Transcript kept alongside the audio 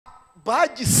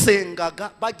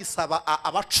bagisengaga bagisaba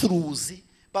abacuruzi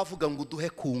bavuga ngo uduhe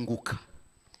kunguka,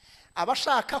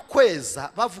 abashaka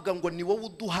kweza bavuga ngo ni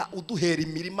wowe uduhera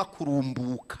imirima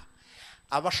kurumbuka,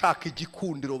 abashaka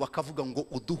igikundiro bakavuga ngo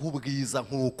uduhe ubwiza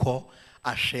nk'uko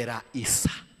Ashera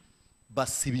isa.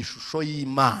 Basibye ishusho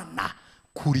y'Imana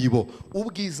kuribo,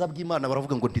 ubwiza bw'Imana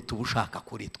baravuga ngo ntitubushaka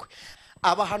kuri twe.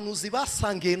 Abahanuzi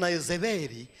basangiye na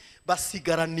Yezebeli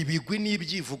basigarana ibigwi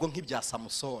n'ibyivugo nk'ibya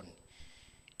Samusoni.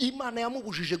 Imana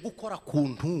yamubujije gukora ku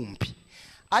ntumbi,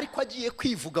 ariko agiye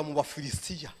kwivuga mu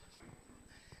Bafilisitiya.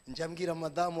 Njya mbwira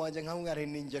madamu wanjye nkamware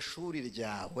ninjye shuri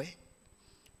ryawe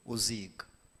uziga.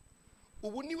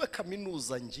 Ubu niwe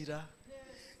kaminuza ngira,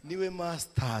 niwe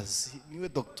masters, niwe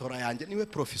doctora yanjye, niwe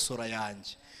professora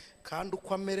yanjye. Kandi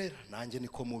uko amerera nanjye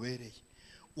niko mubereye.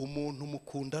 Umuntu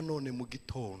mukunda none mu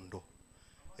gitondo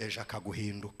ejo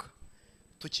akaguhinduka.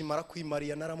 Tukimara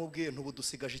kwimariya naramubwiye ntubu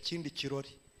dusigaje ikindi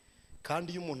kirori,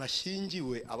 kandi iyo umuntu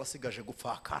ashyingiwe abasigaje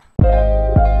gupfakara.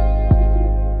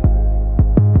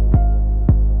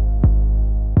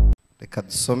 Reka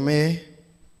dusome.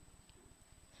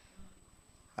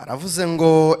 Aravuze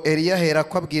ngo Eliya ahera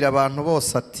ko abwira abantu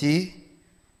bose ati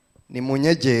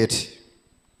nimunyegere.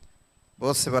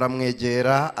 Bose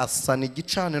baramwegera, asana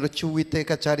igicaniro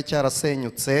cy'Uwiteka cyari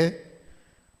cyarasenyutse.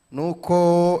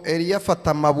 Nuko Eliya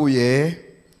afata amabuye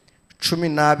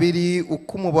 12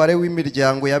 uko umubare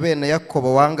w'imiryango ya bene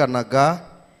Yakobo wanganaga,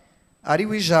 ari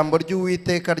w'ijambo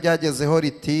ry'Uwiteka ryagezeho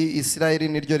riti Isirayeli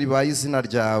niryo ribaye izina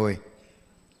ryawe.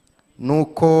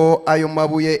 Nuko ayo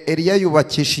mabuye Eliya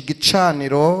yubakisha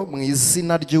igicaniro mu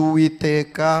izina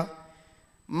ry'Uwiteka,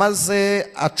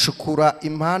 maze acukura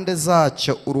impande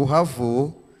zacyo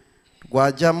uruhavu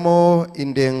rwajyamo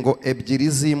indengo 2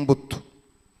 z'imbuto.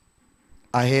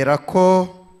 Aherako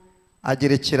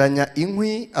agerekeranya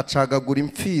inkwi, acagagura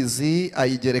imfizi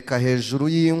ayigereka hejuru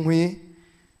y'inkwi,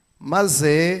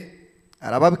 maze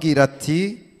arababwira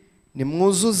ati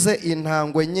nimwuzuze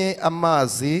intangwe enye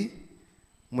amazi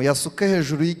muyasuke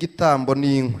hejuru y'igitambo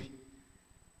n'inkwi.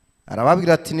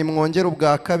 Arababwira ati nimwongere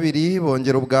ubwa kabiri,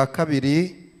 bongera ubwa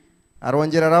kabiri.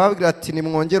 Arongera arababwira ati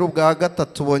nimwongere ubwa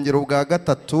gatatu, bongera ubwa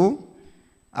gatatu.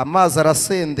 Amazi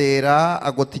arasendera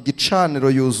agota igicaniro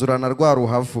yuzurana rwa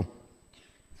ruhavu.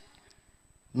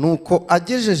 Nuko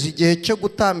agejeje igihe cyo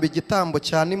gutamba igitambo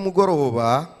cya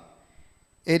nimugoroba,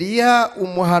 Eliya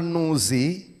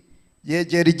umuhanuzi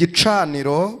yegera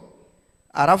igicaniro,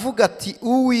 aravuga ati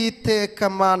Uwiteka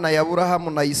Mana ya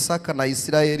Aburahamu na Isaka na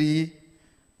Isirayeli,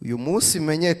 uyu munsi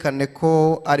menyekane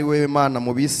ko ari wewe Mana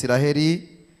mu Bisiraheli,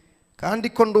 kandi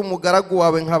ko ndi umugaragu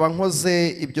wawe nkaba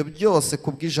nkoze ibyo byose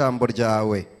kubw'ijambo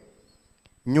ryawe.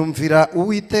 Nyumvira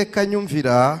Uwiteka,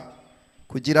 nyumvira,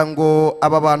 kugira ngo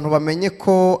aba bantu bamenye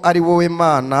ko ari wowe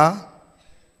Mana,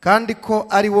 kandi ko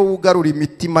ari wowe ugarura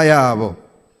imitima yabo.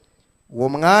 Uwo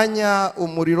mwanya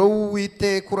umuriro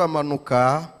w'Uwiteka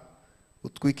uramanuka,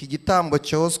 utwika igitambo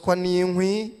cyoswa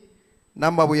n'inkwi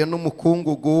n'amabuye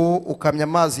n'umukungugu, ukamya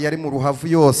amazi yari mu ruhavu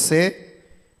yose.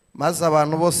 Maze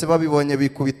abantu bose babibonye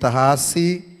bikubita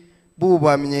hasi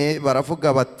bubamye,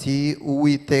 baravuga bati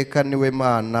Uwiteka niwe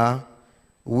Mana,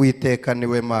 Uwiteka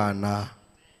niwe Mana.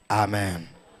 Amen.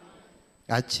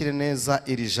 Akire neza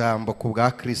iri jambo ku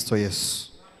bwa Kristo Yesu.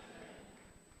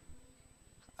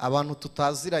 Abantu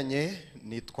tutaziranye,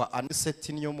 nitwa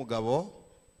AGAHINDA niyo mugabo.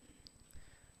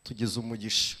 Tugize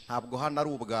umugisha, ntabwo hano ari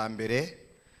ubwa mbere,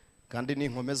 kandi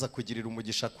ninkomeza kugirira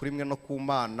umugisha kuri mwe no ku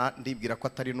Mana ndibwira ko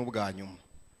atari n'ubwa nyuma.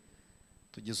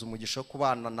 Tugize umugisha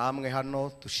kubana namwe hano,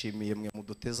 tushimiye mwe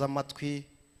muduteze amatwi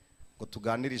ngo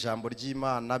tuganire ijambo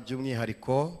ry'Imana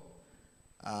by'umwihariko.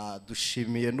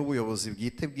 Dushimiye n'ubuyobozi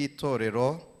bwite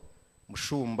bw'itorero,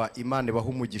 mushumba Imana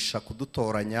ibaha umugisha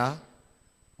kudutoranya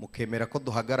mukemera ko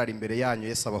duhagarara imbere yanyu.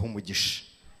 Yesu abaha umugisha.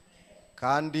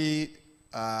 Kandi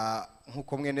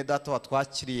nkuko mwene data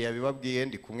watwakiriye yabibabwiye,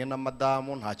 ndi kumwe na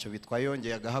madamu, ntacyo bitwaye,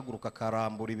 yongeye agahaguruka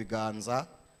akarambura ibiganza.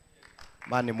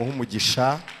 Imana imuha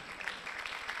umugisha,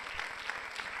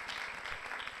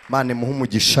 Imana imuha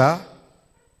umugisha.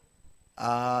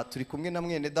 Turi kumwe na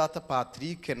mwene data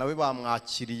Patrick, nawe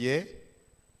bamwakiriye,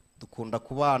 dukunda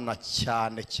kubana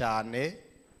cyane cyane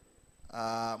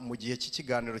mu gihe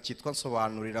cy'ikiganiro cyitwa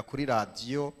Nsobanurira kuri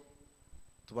radio.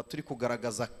 Tuba turi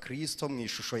kugaragaza Kristo mu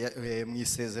ishusho mu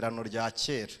isezerano rya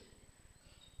kera.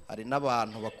 Hari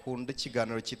n'abantu bakunda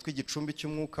ikiganiro cyitwa Igicumbi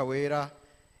cy'Umwuka Wera.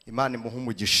 Imana imuha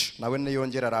umugisha, nawe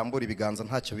niyongera arambura ibiganza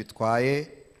ntacyo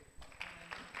bitwaye.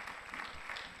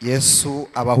 Yesu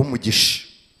abaha umugisha.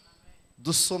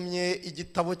 Dusomye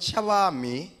igitabo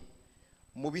cy'Abami.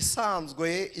 Mu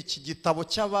bisanzwe iki gitabo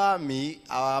cy'Abami,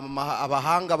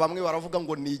 abahanga bamwe baravuga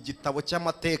ngo ni igitabo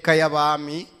cy'amateka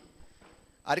y'Abami,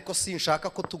 ariko sinshaka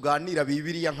ko tuganira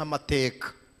Bibiliya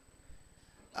nk'amateka.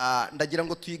 Ndagira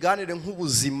ngo tuyiganire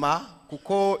nk'ubuzima,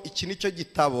 kuko iki nicyo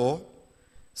gitabo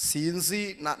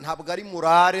sinzi ntabwo ari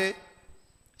murare,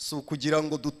 si ukugira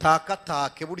ngo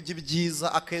dutakatake burya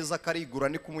ibyiza akeza karigura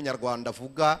niko umunyarwanda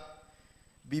avuga.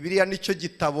 Bibiliya nicyo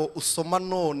gitabo usoma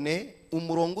none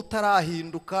umurongo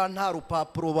utarahinduka, nta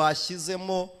rupapuro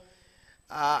bashyizemo,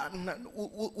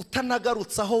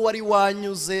 utanagarutse aho wari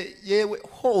wanyuze, yewe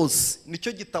hose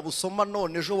nicyo gitabo usoma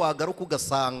none ejo wagaruka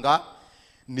ugasanga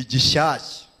ni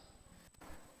gishyashya.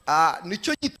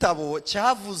 Nicyo gitabo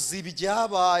cyavuze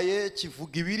ibyabaye,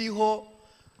 kivuga ibiriho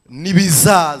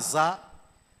n'ibizaza,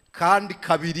 kandi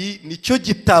kabiri nicyo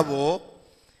gitabo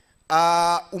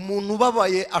umuntu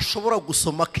ubabaye ashobora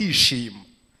gusoma akishima.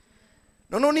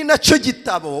 None ni nacyo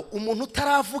gitabo umuntu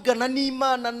utaravugana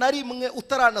n'Imana na rimwe,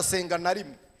 utaranasenga na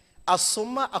rimwe,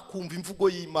 asoma akumva imvugo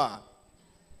y'Imana.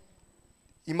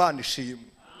 Imana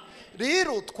ishimwe.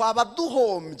 Rero twaba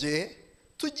duhombye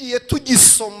tugiye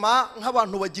tugisoma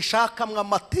nk'abantu bagishakamo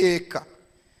amateka,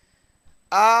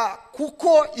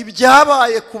 kuko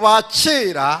ibyabaye ku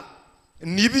bakera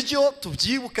nibyo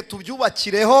tubyibuke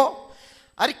tubyubakireho,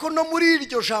 ariko no muri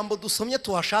iryo jambo dusomye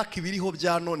tuhashaka ibiriho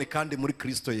bya none kandi muri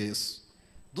Kristo Yesu.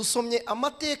 Dusomye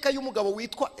amateka y'umugabo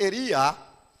witwa Eliya,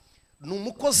 ni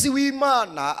umukozi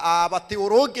w'Imana,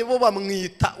 abateologe bo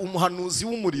bamwita umuhanuzi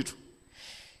w'umuriro.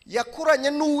 Yakuranye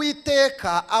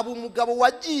n'Uwiteka, aba umugabo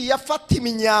wagiye afata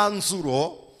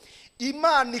imyanzuro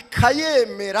Imana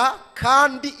ikayemera,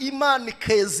 kandi Imana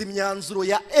ikeza imyanzuro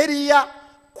ya Eliya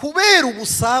kubera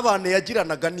ubusabane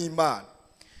yagiranaga n'Imana.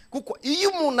 Kuko iyo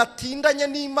umuntu atindanye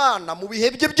n'Imana mu bihe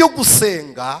bye byo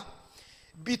gusenga,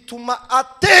 bituma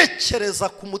atekereza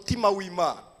ku mutima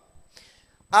w'Imana.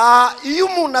 Iyo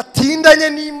umuntu atindanye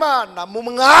n'Imana mu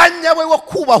mwanya we wo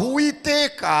kubaha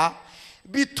Uwiteka,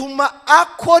 bituma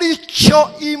akora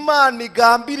icyo Imana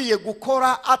igambiriye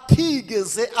gukora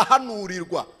atigeze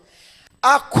ahanurirwa,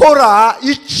 akora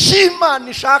icyo Imana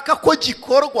ishaka ko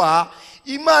gikorwa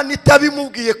Imana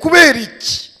itabimubwiye. Kubera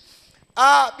iki?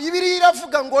 Bibiliya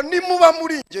iravuga ngo nimuba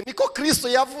muri njye, niko Kristo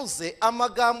yavuze,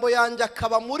 amagambo yanjye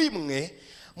akaba muri mwe,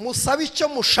 musabe icyo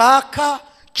mushaka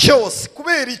cyose.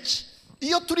 Kubera iki?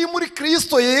 Iyo turi muri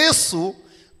Kristo Yesu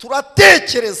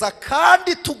turatekereza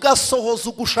kandi tugasohoza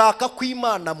ugushaka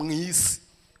kw'Imana mu isi,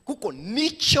 kuko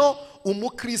nicyo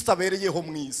umukristo abereyeho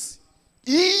mu isi.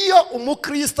 Iyo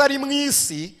umukristo ari mu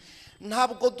isi,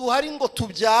 ntabwo duhari ngo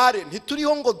tubyare,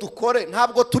 ntituriho ngo dukore,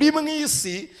 ntabwo turi mu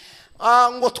isi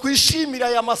ngo twishimire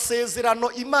aya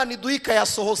masezerano Imana iduha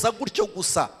ikayasohoza gutyo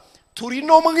gusa. Turi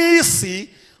no mu isi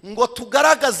ngo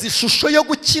tugaragaze ishusho yo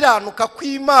gukiranuka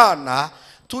kw'Imana,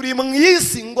 turi mu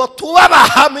isi ngo tuba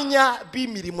abahamya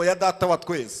b'imirimo ya Data wa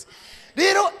twese.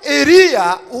 Rero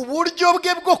Eliya, uburyo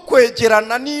bwe bwo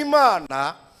kwegerana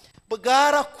n'Imana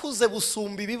bwarakuze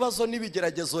busumba ibibazo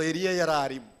n'ibigeragezo Eliya yari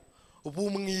arimo,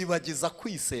 bumwibagiza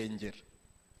kwisengera.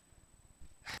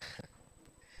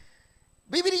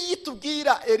 Bibiliya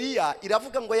itubwira Eliya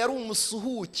iravuga ngo yari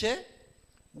umusuhuke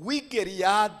w'i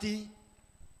Gileyadi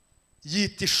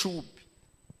yita Ishubi.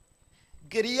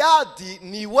 Gileyadi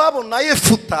ni iwabo na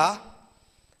Yefuta.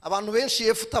 Abantu benshi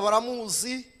Yefuta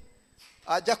baramuzi,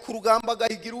 ajya ku rugamba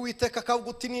agahigira Uwiteka akavuga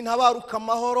uti nintabaruka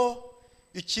amahoro,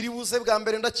 ikiri buze bwa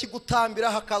mbere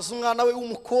ndakigutambira. Hakaza umwana we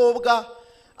w'umukobwa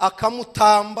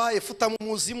akamutamba. Yefuta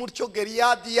mumuzi mutyo,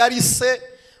 Gileyadi yari se.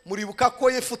 Muribuka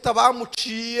ko Yefuta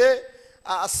bamuciye,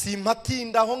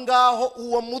 asimpatinda aho ngaho.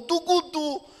 Uwo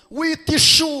mudugudu wita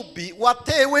Ishubi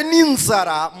watewe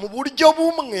n'inzara mu buryo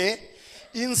bumwe,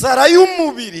 inzara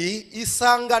y'umubiri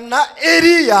isanga na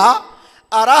Eliya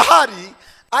arahari.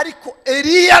 Ariko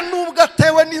Eliya nubwo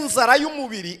atewe n'inzara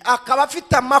y'umubiri akaba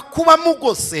afite amakuba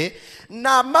amugose, ni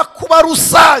amakuba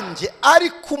rusange,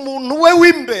 ariko umuntu we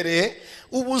w'imbere,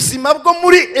 ubuzima bwo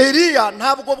muri Eliya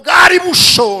ntabwo bwari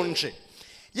bushonje.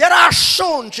 Yari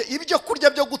ashonje ibyo kurya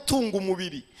byo gutunga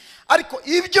umubiri, ariko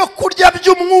ibyo kurya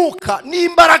by'umwuka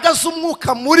n'imbaraga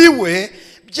z'umwuka muri we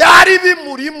byari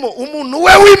bimurimo. Umuntu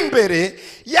we w'imbere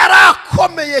yari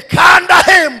akomeye kandi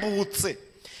ahembutse,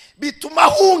 bituma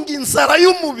ahunga inzara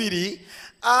y'umubiri.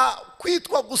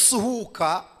 Kwitwa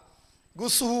gusuhuka.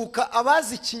 Gusuhuka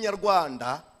abazi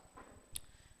Ikinyarwanda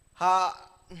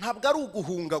ntabwo ari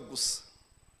uguhunga gusa.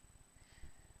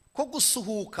 Ko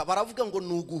gusuhuka baravuga ngo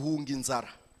ni uguhunga inzara,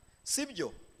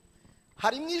 sibyo?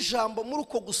 Harimo ijambo muri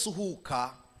uko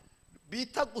gusuhuka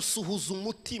bita gusuhuza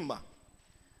umutima.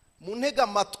 Mu ntega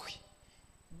amatwi,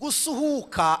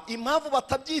 gusuhuka impamvu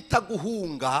batabyita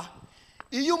guhunga,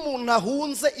 iyo umuntu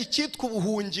ahunze icyitwa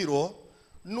ubuhungiro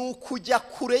ni ukujya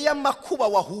kure y'amakuba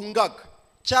wahungaga,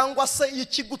 cyangwa se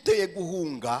ikiguteye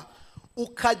guhunga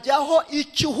ukajyaho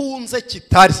icyo uhunze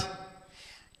kitari.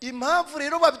 Impamvu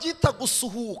rero babyita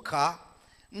gusuhuka,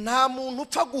 nta muntu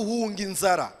upfa guhunga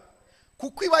inzara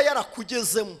kuko iba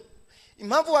yarakugezemo.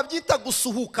 Impamvu babyita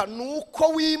gusuhuka nuko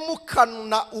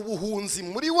wimukana ubuhunzi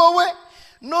muri wowe,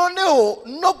 noneho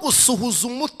no gusuhuza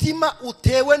umutima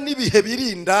utewe n'ibihe biri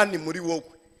indani muri wowe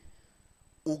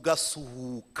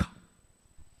ugasuhuka.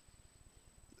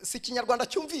 Si Kinyarwanda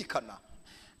cyumvikana,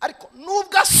 ariko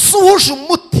nubwo asuhuje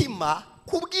umutima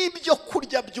kubw'ibyo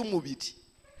kurya by'umubiri,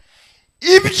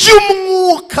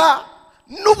 iby'umwuka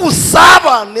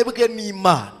n'ubusabane bwe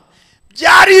n'Imana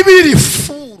byari biri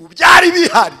furu, byari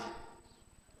bihari,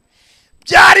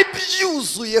 byari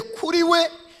byuzuye kuri we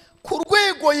ku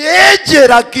rwego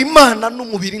yegeraga Imana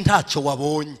n'umubiri ntacyo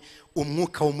wabonye,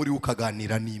 umwuka wo muri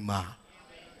ukaganira n'Imana.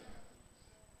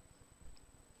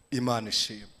 Imana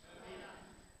ishimwe.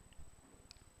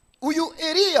 Uyu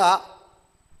Eliya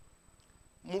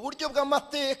mu buryo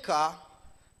bw'amateka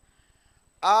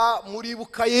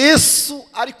muribuka Yesu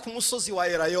ari ku musozi wa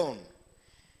Elayono,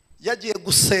 yagiye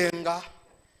gusenga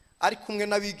ari kumwe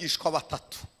n'abigishwa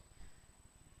batatu.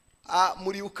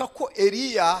 Muribuka ko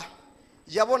Eliya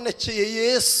yabonekeye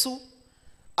Yesu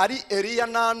ari Eliya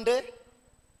nande?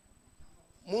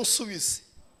 Munsubize.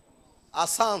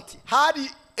 Asanti.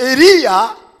 Hari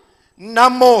Eliya na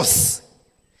Mose.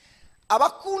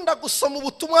 Abakunda gusoma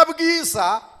ubutumwa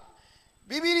bwiza,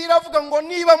 Bibiliya iravuga ngo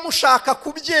niba mushaka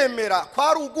kubyemera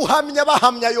kwari uguhamya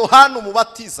bahamya Yohana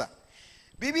umubatiza.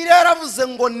 Bibiliya yaravuze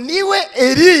ngo niwe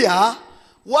Eliya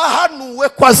wahanuwe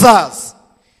ko azaza.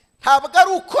 Ntabwo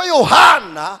ari uko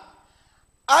Yohana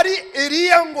ari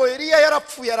Eliya ngo Eliya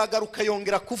yarapfuye aragaruka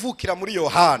yongera kuvukira muri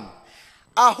Yohana,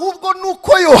 ahubwo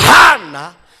nuko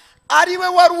Yohana ari we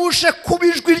waruje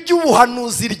kubijwi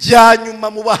ry'ubuhanuzi rya nyuma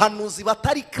mu bahanuzi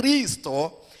batari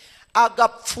Kristo,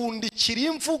 agapfundikira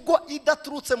imvugo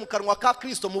idaturutse mu kanwa ka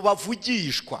Kristo mu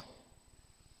bavugishwa,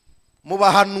 mu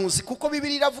bahanuzi. Kuko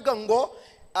Bibiliya iravuga ngo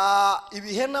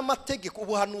ibihe n'amategeko,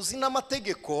 ubuhanuzi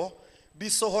n'amategeko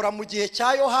bisohora mu gihe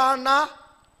cya Yohana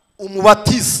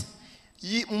umubatiza.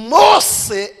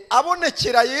 Mose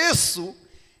abonekera Yesu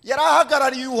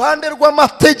yarahagarariye uruhande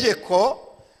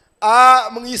rw'amategeko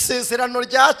mu isezerano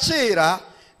rya kera,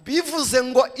 bivuze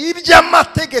ngo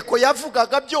iby'amategeko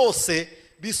yavugaga byose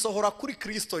bisohora kuri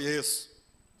Kristo Yesu.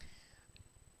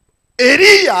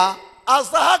 Eliya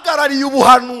azahagarariye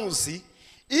ubuhanuzi,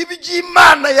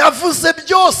 iby'Imana yavuze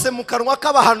byose mu kanwa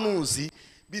k'abahanuzi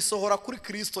bisohora kuri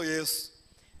Kristo Yesu.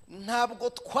 Ntabwo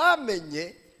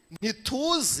twamenye,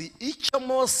 ntituzi icyo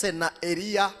Mose na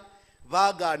Eliya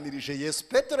baganirije Yesu.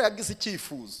 Petero yagize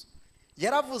icyifuzo,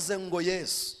 yaravuze ngo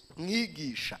Yesu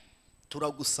mwigisha,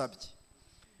 turagusabye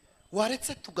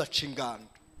waretse tugaca ingando.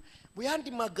 Mu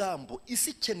yandi magambo, isi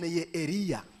ikeneye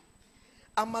Eliya,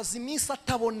 amaze iminsi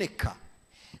ataboneka,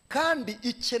 kandi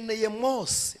ikeneye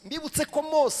Mose. Mbibutse ko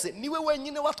Mose niwe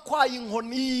wenyine watwaye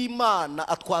inkoni y'Imana,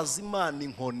 atwaza Imana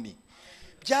inkoni.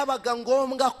 Byabaga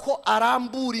ngombwa ko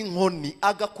arambura inkoni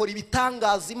agakora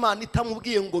ibitangaza Imana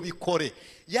itamubwiye ngo bikore.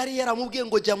 Yari yaramubwiye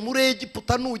ngo jya muri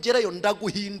Egiputa, nugerayo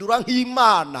ndaguhindura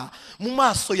nk'Imana mu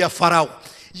maso ya Farawo.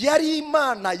 Yari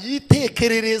Imana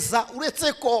yitekerereza,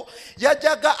 uretse ko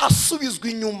yajyaga asubizwa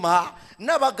inyuma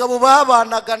n'abagabo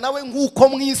babanaga nawe, nk'uko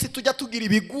mu isi tujya tugira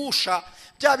ibigusha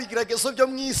bya bigeragezo byo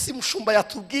mu isi mushumba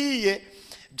yatubwiye,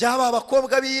 byaba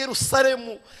abakobwa b'i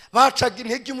Yerusalemu bacaga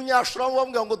intege umunyashura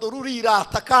bamubwira ngo dore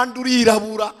urirata kandi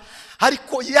urirabura,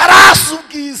 ariko yarazi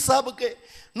ubwiza bwe.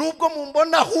 Nubwo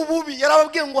mumbonaho ububi,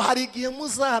 yarababwiye ngo hari igihe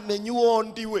muzamenya uwo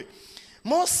ndiwe.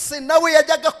 Mose nawe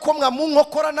yajyaga komwa mu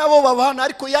nkokora nabo babana,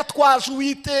 ariko yatwaje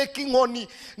Uwiteka inkoni.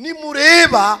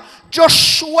 Nimureba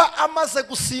Joshua amaze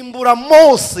gusimbura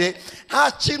Mose,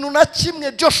 nta kintu na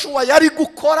kimwe Joshua yari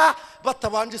gukora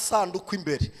batabanje isanduku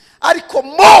imbere, ariko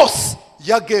Mose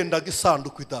yagendaga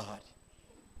isanduku idahari.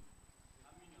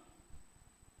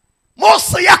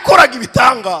 Mose yakoraga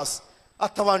ibitangaza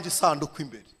atabanje isanduku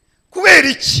imbere. Kubera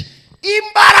iki?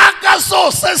 Imbaraga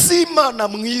zose z'Imana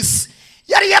mu isi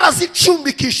yari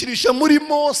yarazicumbikishirije muri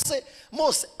Mose.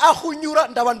 Mose aho unyura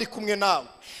ndaba ndi kumwe nawe.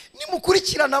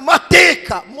 Nimukurikirana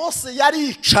amateka, Mose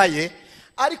yaricaye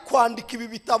ari kwandika ibi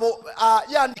bitabo,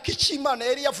 yandika icyo Imana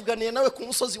yari yavuganiye nawe ku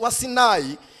musozi wa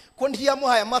Sinayi, ko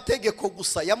ntiyamuhaye amategeko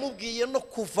gusa, yamubwiye no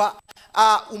kuva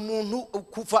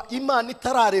kuva Imana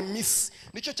itararema isi.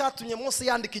 Nicyo cyatumye Mose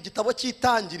yandika igitabo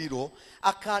cy'Itangiriro,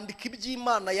 akandika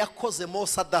iby'Imana yakoze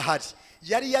Mose adahari.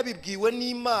 Yari yabibwiwe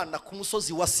n'Imana ku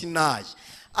musozi wa Sinayi,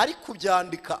 ari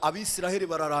kubyandika Abisiraheli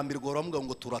bararambirwa, baravuga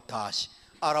ngo turatashye,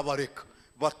 arabareka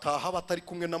bataha batari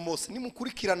kumwe na Mose.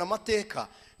 Nimukurikirana amateka,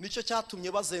 nicyo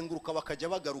cyatumye bazenguruka bakajya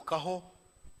bagarukaho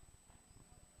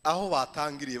aho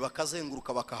batangiriye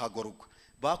bakazenguruka bakahagorwa,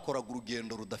 bakoraga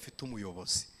urugendo rudafite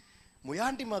umuyobozi. Mu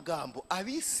yandi magambo,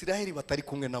 Abisiraheli batari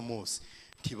kumwe na Mose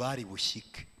ntibari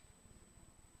bushyike.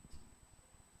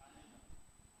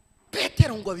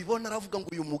 Petero ngo abibona aravuga ngo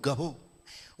uyu mugabo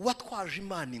watwaje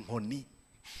Imana inkoni,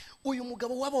 uyu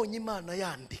mugabo wabonye Imana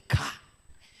yandika,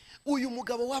 uyu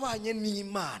mugabo wabanye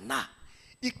n'Imana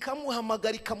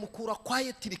ikamuhamagara ikamukura kwa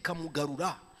Yetiro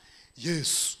ikamugarura,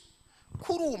 Yesu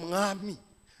kuri umwami,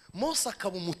 Mose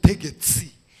akaba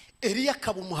umutegetsi, Eliya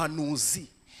akaba umuhanuzi,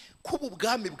 kuba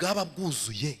ubwami bwaba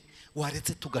bwuzuye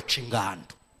waretse tugaca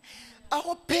ingando.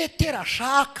 Aho Petero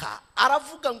ashaka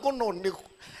aravuga ngo noneho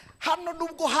hano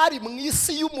nubwo hari mu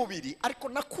isi y'umubiri ariko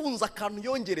nakunze akantu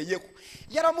yongereyeho,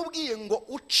 yaramubwiye ngo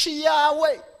uci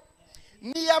yawe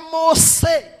niya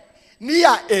Mose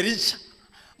niya Eliya.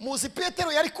 Muzi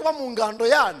Petero yari kuba mu ngando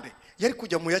yande, yari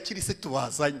kujya mu ya Kirisitu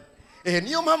bazanye.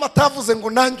 Niyo mpamvu atavuze ngo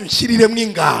nanjye unshiriremo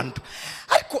ingando,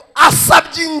 ariko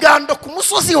asabye ingando ku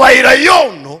musozi wa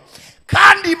Elayono.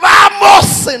 Kandi ba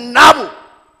Mose nabo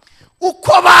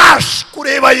uko baje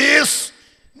kureba Yesu,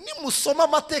 nimusoma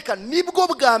amateka nibwo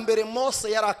bwa mbere Mose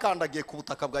yarakandagiye ku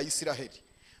butaka bwa Isiraheli.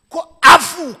 Ko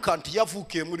avuka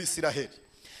ntiyavukiye muri Isiraheli,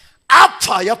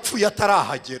 apfa yapfuye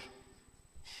atarahagera.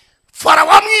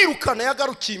 Farawo amwirukana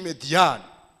yagarukiye Mediyani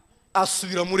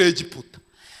asubira muri Egiputa.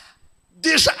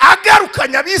 Deja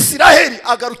agarukanya Abisiraheli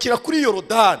agarukira kuri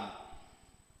Yorodani,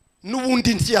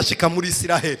 n'ubundi ntiyashika muri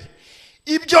Isiraheli.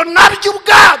 Ibyo nabyo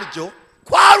ubwabyo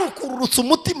kwarukururutsa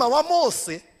umutima wa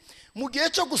Mose mu gihe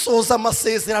cyo gusohoza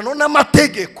amasezerano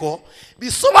n'amategeko.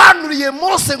 Bisobanuriye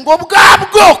Mose ngo bwa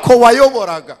bwoko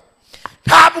wayoboraga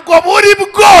ntabwo buri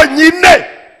bwonyine.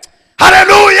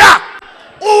 Haleluya!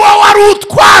 Uwo wari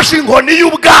utwaje inkoni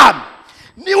y'ubwami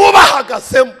niwe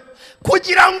ubahagazemo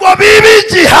kugira ngo bibe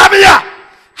igihamya.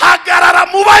 Hagarara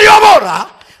mu bayobora,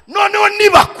 noneho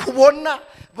nibakubona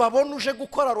babona uje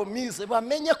gukora romize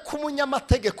bamenye ko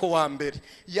umunyamategeko wa mbere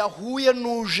yahuye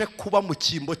n'uje kuba mu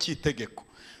cyimbo cy'itegeko.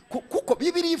 Kuko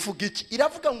Bibiliya ivuga iki?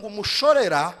 Iravuga ngo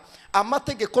umushorera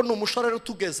amategeko ni umushorera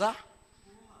utugeza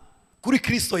kuri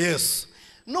Kristo Yesu.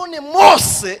 None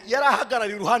Mose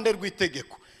yarahagarariye uruhande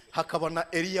rw'itegeko, hakaba na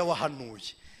Eliya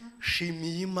wahanuye.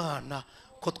 Shimiye Imana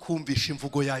ko twumvisha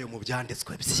imvugo yayo mu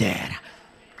byanditswe byera.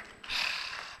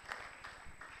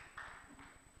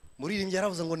 Muririmbyi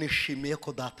yaravuze ngo nishimiye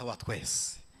ko data wa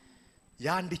twese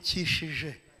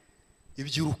yandikishije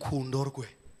iby'urukundo rwe.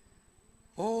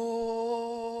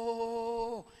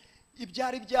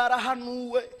 Ibyari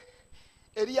byarahanuwe.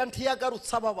 Eliya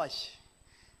ntiyagarutse ababaye,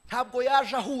 ntabwo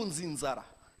yaje ahunze inzara,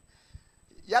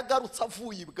 yagarutse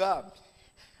avuye ibwami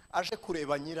aje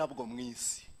kureba nyirabwo mu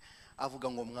isi. Avuga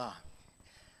ngo mwami,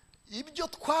 ibyo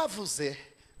twavuze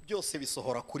byose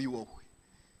bisohora kuri wowe.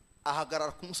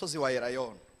 Ahagarara ku musozi wa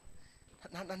Elayono.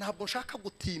 Ntabwo nshaka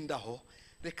gutindaho,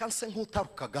 reka nse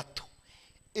nk'utaruka gato.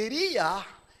 Eliya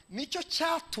nicyo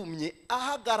cyatumye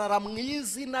ahagarara mu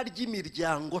izina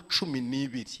ry'imiryango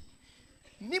 12.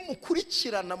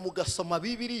 Nimukurikirana mugasoma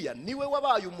Bibiliya, niwe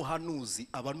wabaye umuhanuzi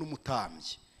aba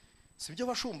n'umutambyi. Sibyo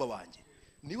bashumba banjye?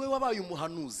 Niwe wabaye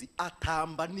umuhanuzi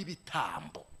atamba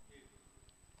n'ibitambo.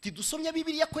 Tidusomye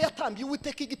Bibiliya ko yatambiye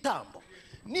Uwiteka igitambo.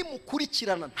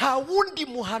 Nimukurikirana nta wundi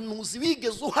muhanuzi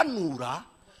wigeze uhanura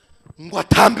ngo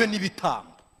atambe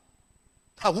n'ibitambo,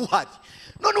 ntabuhari.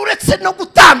 None uretse no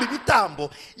gutamba ibitambo,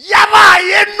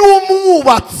 yabaye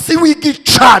n'umwubatsi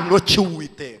w'igicaniro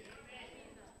cy'Uwiteka.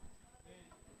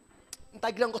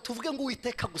 Ndagira ngo tuvuge ngo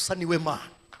Uwiteka gusa niwe Mana.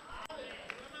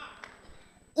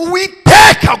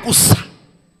 Uwiteka gusa,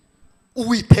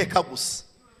 Uwiteka gusa.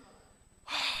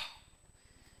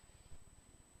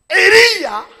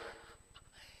 Eliya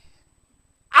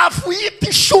avuye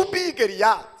itishubi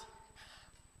Gileyadi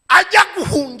ajya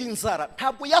guhunga inzara,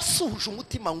 ntabwo yasuhuje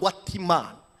umutima ngo ati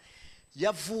Imana.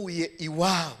 Yavuye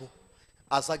iwabo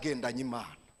aza agendanye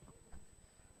Imana,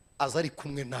 aza ari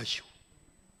kumwe nayo.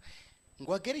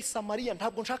 Ngo agere i Samariya,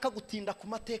 ntabwo nshaka gutinda ku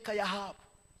mateka y'ahabo.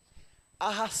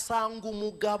 Ahasanga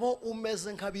umugabo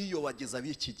umeze nk'abiyobagiza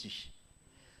b'iki gihe,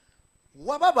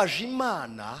 wababaje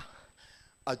Imana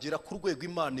agera ku rwego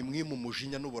Imana imwima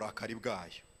umujinya n'uburakari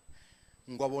bwayo.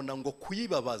 Ngo abona ngo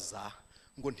kuyibabaza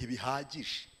ngo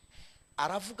ntibihagije,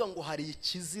 aravuga ngo hari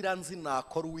ikizira nzi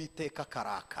nakora Uwiteka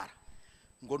karakara.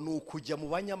 Ngo nukujya mu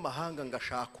banyamahanga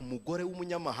ngashaka umugore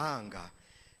w'umunyamahanga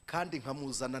kandi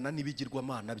nkamuzanana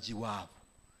n'ibigirwamana by'iwabo.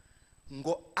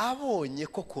 Ngo abonye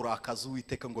ko kurakaza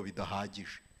Uwiteka ngo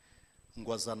bidahagije,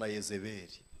 ngo azana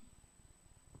Yezebeli.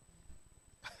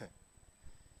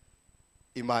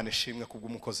 Imana ishimwe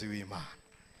kubw'umukozi w'Imana.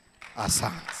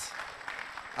 Asante.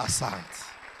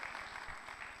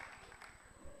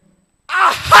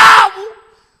 Ahabu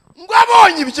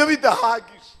abonye ibyo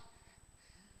bidahagije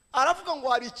aravuga ngo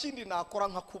hari ikindi nakora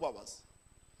nka kubabaza.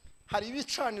 Hari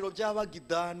ibicaniro byabaga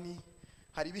idani,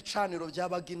 hari ibicaniro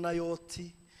byabaga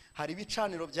inayoti, hari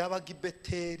ibicaniro byabaga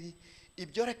ibeteri.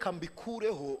 Ibyo reka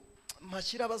mbikureho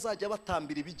mashyira bazajya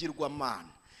batambira ibigirwamana.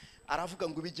 Aravuga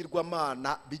ngo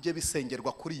ibigirwamana bijye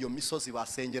bisengerwa kuri iyo misozi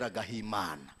basengeragaho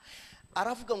Imana.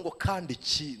 Aravuga ngo kandi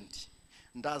ikindi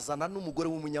ndazana n'umugore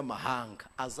w'umunyamahanga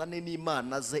azane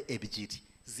n'imana ze ebyiri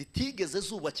zitigeze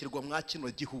zubakirwa mwa kino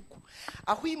gihugu.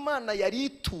 Aho Imana yari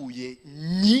ituye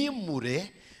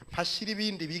nyimure mpashyira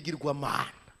ibindi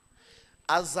bigirwamana.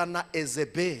 Azana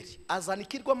Ezebeli, azana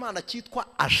ikirwamana cyitwa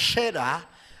Ashera,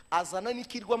 azana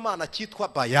n'ikirwamana cyitwa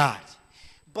Bayali.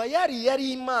 Bayali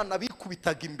yari imana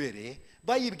bikubitaga imbere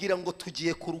bayibwira ngo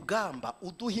tugiye ku rugamba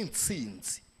uduha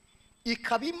intsinzi.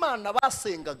 Ikaba imana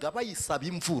basengaga bayisaba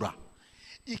imvura.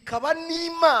 Ikaba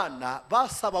n'imana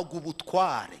basabaga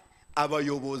ubutware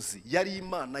abayobozi. Yari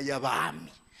imana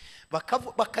y'abami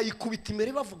bakayikubita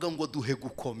imbere bavuga ngo duhe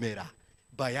gukomera.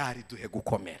 Bayali duhe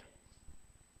gukomera.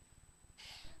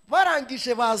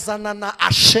 Barangije bazana na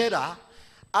Ashera.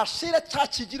 Ashera cya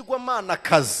kigirwamana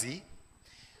kazi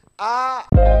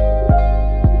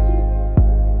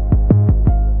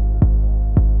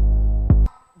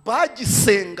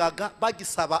bagisengaga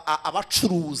bagisaba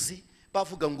abacuruzi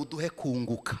bavuga ngo uduhe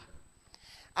kunguka.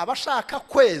 Abashaka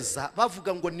kweza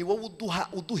bavuga ngo ni wowe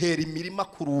uduhera imirima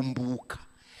kurumbuka.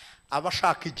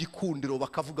 Abashaka igikundiro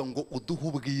bakavuga ngo uduhe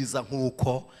ubwiza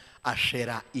nk'uko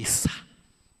Ashera isa.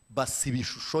 Basibye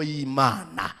ishusho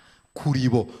y'Imana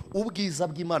kuribo. Ubwiza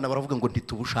bw'Imana baravuga ngo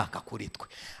ntitubushaka kuri twe,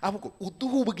 ahubwo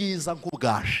uduhe ubwiza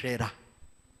nk'ubwa Ashera.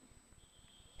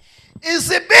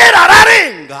 Ezebeli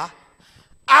ararenga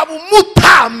aba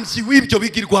umutambyi w'ibyo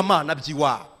bigirwamana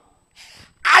by'iwabo.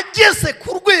 Ageze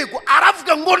ku rwego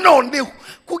aravuga ngo noneho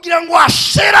kugira ngo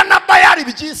Ashera na Bayali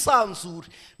byisanzure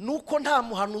nuko nta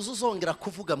muhanuzi uzongera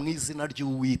kuvuga mu izina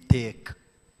ry'Uwiteka.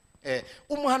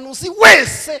 Umuhanuzi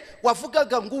wese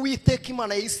wavugaga ngo Uwiteka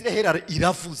Imana ya Isiraheli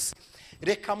iravuze,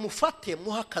 reka mufate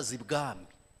muha akazi bwami.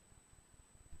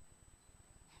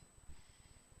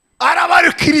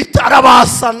 Arabarikirita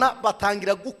arabasana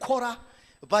batangira gukora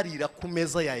barira ku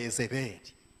meza ya Ezebeli.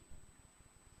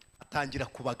 Atangira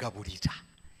kubagaburira.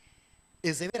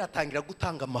 Ezebeli atangira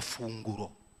gutanga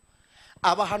amafunguro.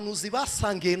 Abahanuzi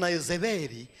basangiye na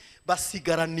Ezebeli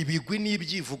basigarana ibigwi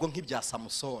n'ibyivugo nk'ibya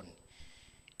Samusoni.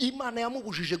 Imana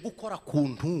yamubujije gukora ku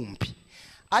ntumbi,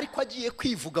 ariko agiye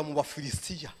kwivuga mu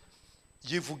Bafilisitiya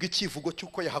yivuga ikivugo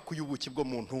cy'uko yahakuye ubuki bwo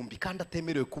mu ntumbi kandi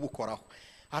atemerewe kubukoraho.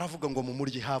 Aravuga ngo mu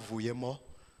muryi havuyemo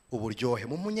uburyohe,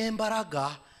 mu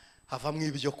munyembaraga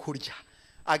havamwe ibyo kurya.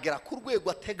 Agera ku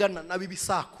rwego ategana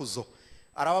n'abibisakuzo.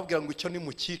 Arababwira ngo icyo ni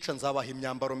mukica nzabaha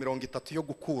imyambaro 30 yo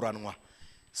gukuranwa.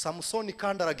 Samusoni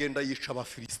kandi aragenda yica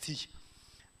Abafilisitiya.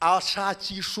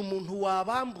 Ashakisha umuntu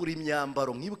wabambura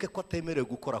imyambaro, mwibuke ko atemerewe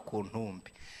gukora ku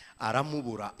ntumbi.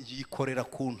 Aramubura yikorera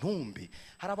ku ntumbi.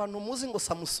 Hari abantu muzi ngo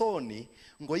Samusoni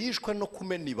ngo yishwe no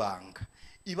kumena ibanga.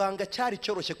 Ibanga cyari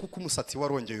cyoroshye kuko umusatsi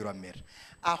warongeye uramera.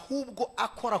 Ahubwo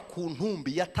akora ku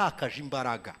ntumbi yatakaje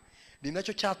imbaraga. Ni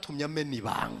nacyo cyatumye amena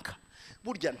ibanga.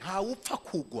 Burya nta upfa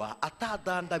kugwa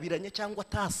atadandabiranye cyangwa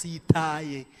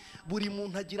atasitaye. Buri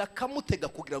muntu agira kamutega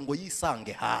kugira ngo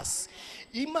yisange hasi.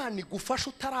 Imana igufasha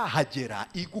utarahagera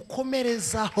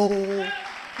igukomerezaho.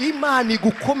 Imana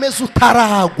igukomeza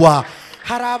utaragwa.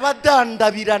 Hari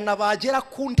abadandabirana bagera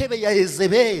ku ntebe ya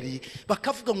Ezebeli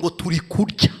bakavuga ngo turi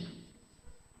kurya.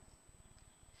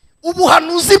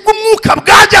 Ubuhanuzi bw'umwuka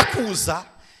bwajya kuza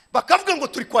bakavuga ngo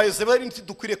turi kwa Ezebeli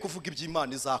ntidukwiriye kuvuga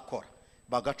iby'Imana izakora,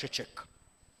 bagaceceka.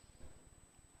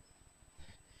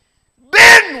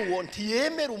 Benuwo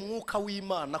ntiyemera umwuka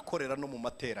w'Imana akorera no mu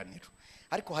materaniro.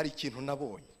 Ariko hari ikintu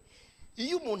nabonye,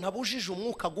 iyo umuntu abujije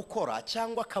umwuka gukora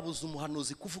cyangwa akabuza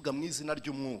umuhanuzi kuvuga mu izina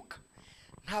ry'umwuka,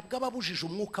 ntabwo aba abujije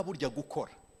umwuka burya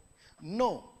gukora.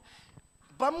 No,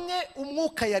 bamwe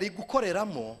umwuka yari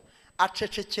gukoreramo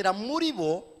acecekera muri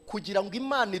bo kugira ngo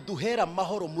Imana iduhere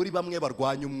amahoro muri bamwe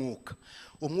barwanya umwuka.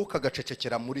 Umwuka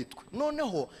agacecekera muri twe.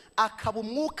 Noneho akaba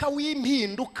umwuka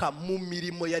w'impinduka mu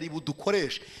mirimo yari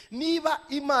budukoresha. Niba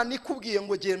Imana ikubwiye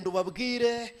ngo genda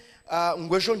ubabwire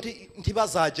ngo ejo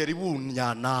ntibazagera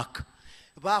ibunyanaka,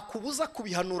 bakubuza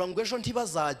kubihanura ngo ejo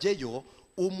ntibazajyeyo,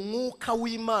 umwuka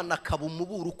w'Imana akaba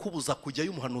umubura ukubuza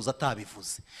kujyayo umuhanuzi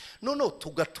atabivuze. Noneho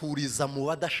tugaturiza mu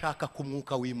badashaka ko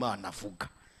umwuka w'Imana avuga.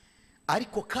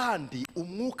 Ariko kandi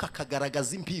umwuka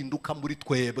akagaragaza impinduka muri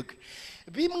twebwe.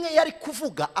 Bimwe yari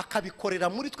kuvuga akabikorera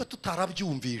muri twe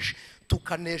tutarabyumvije,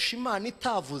 tukanesha Imana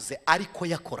itavuze ariko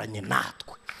yakoranye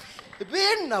natwe.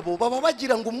 bene abo baba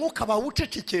bagira ngo umwuka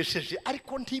bawucecekesheje,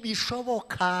 ariko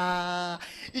ntibishoboka.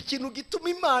 Ikintu gituma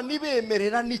Imana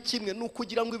ibemerera ni kimwe, ni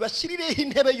ukugira ngo ibashyirireho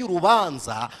intebe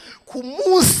y'urubanza. Ku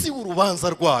munsi w'urubanza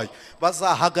rwayo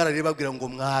bazahagarare babwira ngo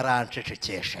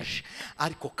mwarancecekesheje,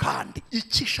 ariko kandi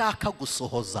icyo ishaka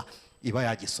gusohoza iba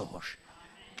yagisohoje.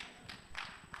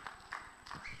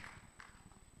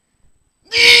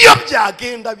 Niyo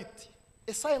byagenda biti,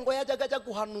 Esaya ngo yajyaga ajya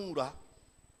guhanura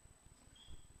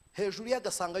hejuru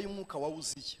y'agasanga y'umwuka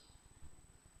wawuziye,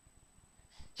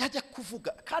 yajya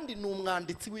kuvuga, kandi ni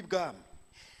umwanditsi w'ibwami,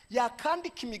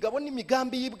 yakandika imigabo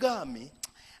n'imigambi y'ibwami,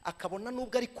 akabona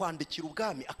nubwo ari kwandikira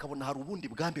ubwami, akabona hari ubundi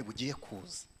bwami bugiye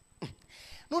kuza.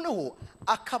 Noneho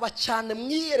akaba cyane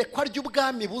mwiyerekwa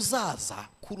ry'ubwami buzaza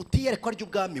kuruta iyerekwa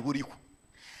ry'ubwami buriho,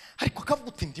 ariko akavuga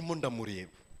uti ndimo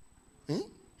ndamureba,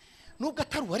 nubwo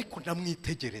atari uwo ariko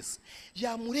ndamwitegereza.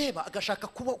 Yamureba agashaka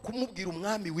kumubwira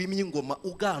umwami wimye ingoma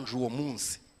uganje uwo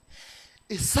munsi.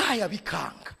 Esaya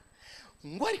bikanga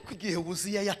ngo ariko igihe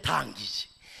Uziya yatangiye,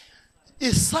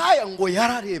 Esaya ngo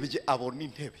yararebye abona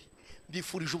intebe.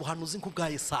 Ndifurije ubuhanuzi nk'ubwa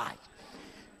Esaya.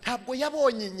 Ntabwo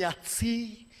yabonye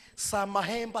inyatsi, si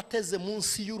amahembe ateze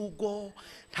munsi y'urugo,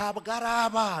 ntabwo ari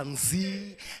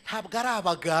abanzi, ntabwo ari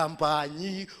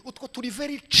abagambanyi, utwo turi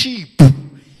very cheap.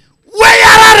 We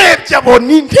yararebye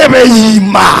abona intebe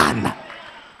y'Imana.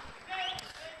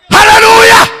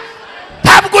 Haleluya!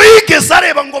 Ntabwo yigeze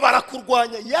areba ngo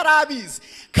barakurwanya, yarabizi.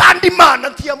 Kandi Imana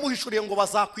ntiyamuhishuriye ngo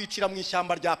bazakwicira mu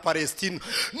ishyamba rya Palestina.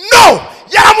 No!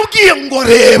 Yaramubwiye ngo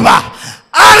reba.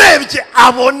 Arebye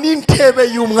abona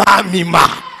intebe y'umwami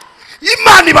Imana.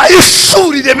 Imana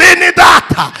ibahishurire bene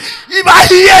data,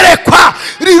 ibahiyerekwa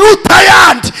riruta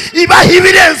yandi, ibaha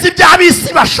ibirenze iby'abisi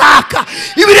bashaka,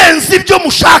 ibirenze ibyo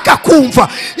mushaka kumva.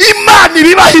 Imana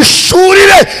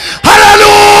ibibahishurire.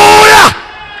 Haleluya!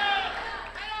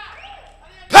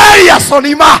 Peya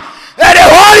sonima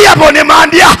erehori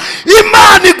abonemandia.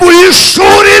 Imana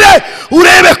iguhishurire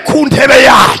urebe ku ntebe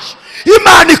yayo.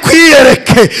 Imana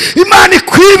ikwiyereke, Imana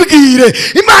ikwibwire,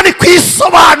 Imana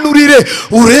ikwisobanurire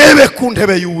urebe ku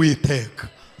ntebe y'Uwiteka.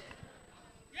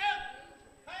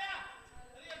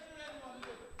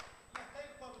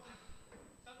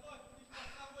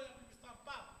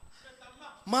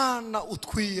 Mana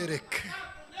utwiyereke,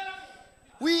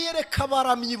 wiyereka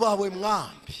abaramyi bawe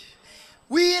mwambi,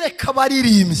 wiyereka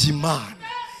abaririmbyi Imana,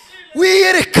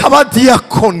 wiyereka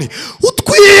abadiyakoni,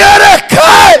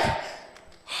 utwiyereke.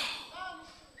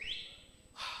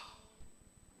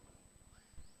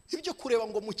 Ibyo kureba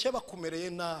ngo mukeba kumereye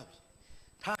nabi,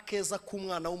 nta keza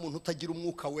k'umwana w'umuntu utagira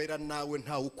umwuka wera, nawe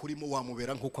ntawe ukurimo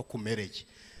wamubera nk'uko akumereye.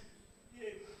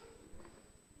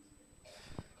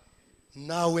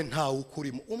 Nawe ntawe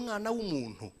ukurimo. Umwana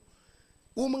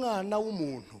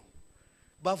w'umuntu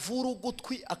bavura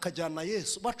ugutwi akajyana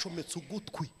Yesu bacometse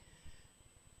ugutwi.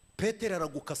 Petero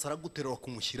aragukasa araguterura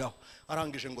kumushyiraho,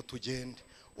 arangije ngo tugende.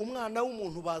 Umwana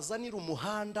w'umuntu bazanira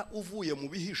umuhanda uvuye mu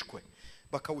bihishwe,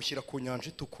 bakawushyira ku nyanja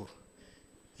itukura.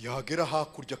 Yagera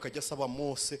hakurya akajya asaba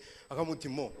Mose,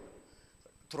 akamutimo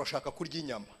turashaka kurya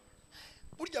inyama.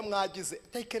 Burya mwagize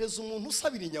tekereza umuntu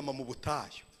usabira inyama mu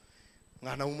butayu.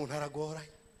 Mwana w'umuntu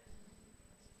aragoranye.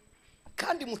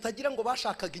 Kandi mutagira ngo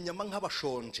bashakaga inyama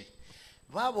nk'abashonje,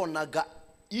 babonaga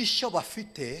ishyo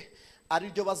bafite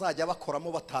ari ryo bazajya bakoramo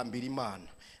batambira Imana.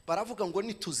 Baravuga ngo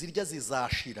nituzirya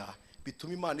zizashira,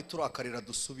 bituma Imana iturakarira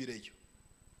dusubireyo.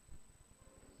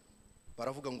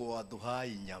 Baravuga ngo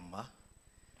waduhaye inyama,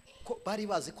 ko bari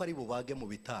bazi ko ari bubage mu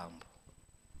bitambo.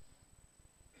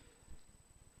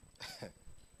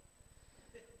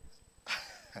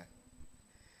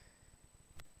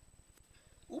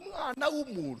 Umwana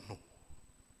w'umuntu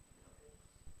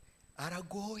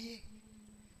aragoye.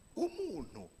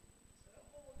 Umuntu,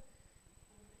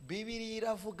 Bibiliya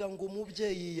iravuga ngo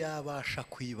umubyeyi yabasha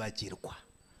kwibagirwa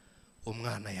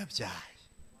umwana yabyaye,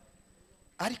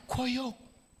 ariko yo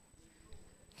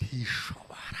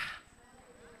ntishobora.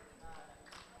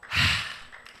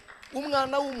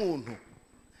 Umwana w'umuntu,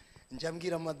 njya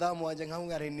mbwira madamu wanjye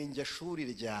nkamware ninjye shuri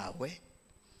ryawe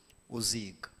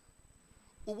uziga.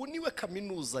 Ubu niwe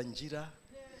kaminuza ngira,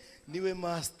 niwe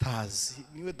masters,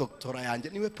 niwe doctora yanjye,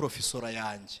 niwe professora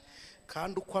yanjye.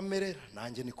 Kandi uko amerera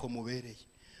nanjye niko mubereye.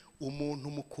 Umuntu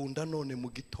mukunda none mu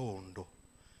gitondo,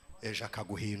 ejo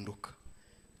akaguhinduka.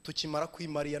 Tukimara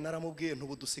kwimariya naramubwiye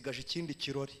ntubu dusigaje ikindi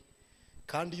kirori.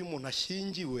 Kandi iyo umuntu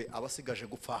ashyingiwe aba asigaje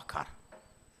gupfakara.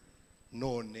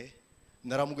 None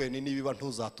naramubwiye nibiba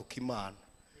ntuzatuka Imana.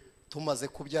 Tumaze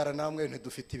kubyara namwe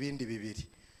ntidufite ibindi bibiri,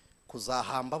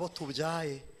 kuzahamba abo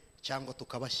tubyaye cyangwa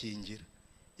tukabashyingira.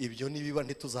 Ibyo nibiba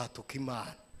ntituzatuka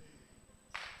Imana.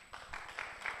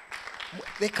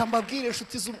 reka mbabwire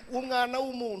inshuti umwana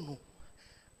w'umuntu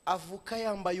avuka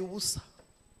yambaye ubusa,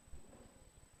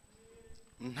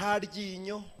 nta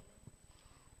ryinyo,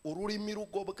 ururimi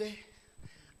rugobwe,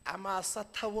 amaso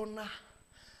atabona,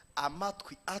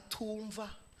 amatwi atumva,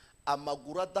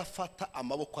 amaguru adafata,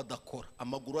 amaboko adakora,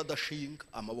 amaguru adashinga,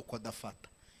 amaboko adafata.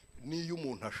 Niyo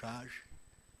umuntu ashaje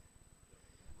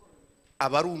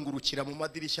abarungurukira mu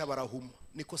madirishya barahuma,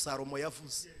 niko Salomo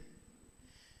yavuze.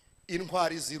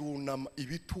 Intwari zirunama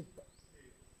ibitugu,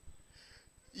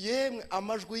 yemwe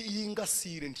amajwi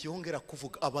y'ingasire ntiyongera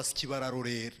kuvuga, abasyi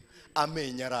bararorera,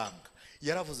 amenya aranga.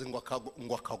 Yaravuze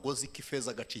ngo akagozi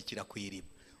k'ifeza gacikira ku iriba,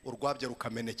 urwabyo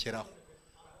rukamenekeraho.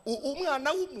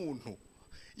 Umwana w'umuntu,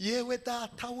 yewe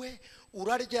data we,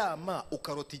 uraryama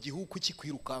ukarota igihugu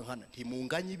kikwirukankana,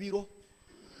 ntimunganye ibiro,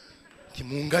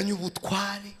 ntimunganye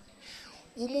ubutware.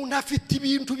 Umuntu afite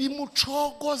ibintu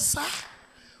bimucogoza.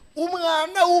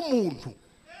 Umwana w'umuntu,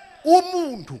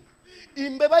 umuntu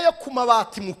imbeba yo ku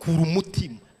mabati mukura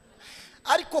umutima,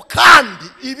 ariko kandi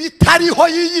ibitariho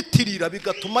yiyitirira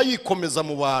bigatuma yikomeza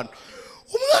mu bantu.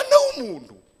 Umwana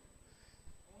w'umuntu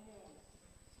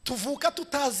tuvuka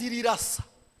tutazirirasa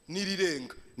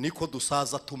nirirenga, niko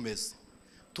dusaza tumeze.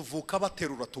 Tuvuka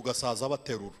baterura tugasaza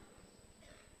baterura.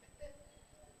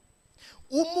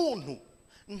 Umuntu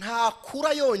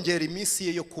ntakura yongera iminsi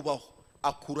ye yo kubaho,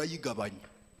 akura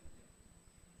yigabanya.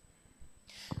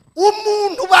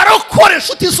 Umuntu barokore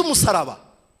inshuti z'umusaraba,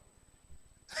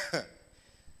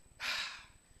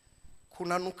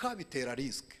 kunanuka bitera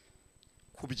risike,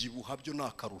 kubyibuha byo ni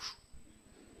akarusho.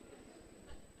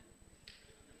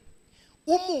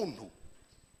 Umuntu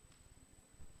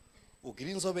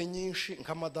ugira inzobe nyinshi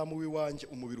nka madamu w'iwanjye,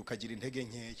 umubiri ukagira intege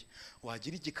nkeya,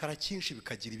 wagira igikara cyinshi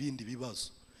bikagira ibindi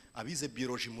bibazo. Abize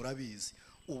biology murabizi,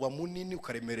 uba munini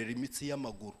ukaremerera imitsi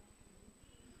y'amaguru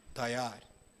tayari,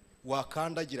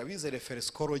 wakandagira. Abize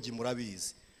referencology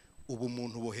murabizi, ubu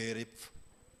umuntu buhera epfo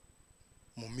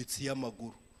mu mitsi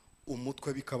y'amaguru,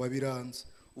 umutwe bikaba biranze,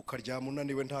 ukaryama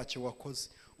unaniwe ntacyo wakoze,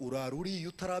 urara uriye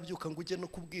utarabyuka ngo ujye no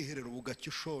kubwiherero bugacya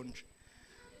ushonje.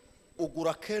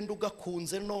 Ugura kenda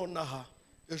ugakunze, nonaha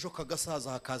ejo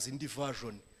kagasaza hakaza indi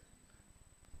version.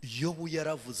 Yobu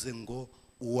yaravuze ngo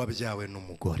uwabyawe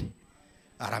n'umugore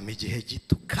arama igihe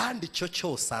gito, kandi icyo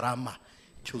cyose arama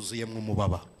cyuzuyemo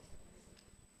umubabaro.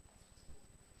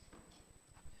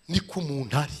 Niko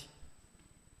umuntu ari.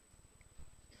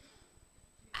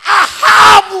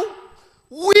 Ahabu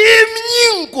wimye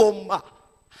ingoma,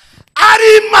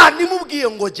 ari Imana imubwiye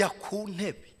ngo jya ku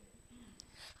ntebe,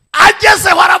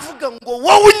 agezeho aravuga ngo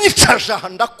wowe unyicaje aha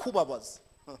ndakubabaza.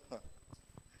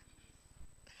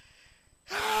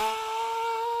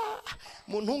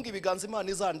 Muntunga ibiganza Imana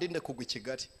izandinde kugwa i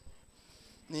Kigali,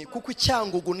 ni kuko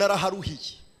icyangugu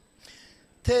naraharuhiye.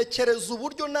 Tekereza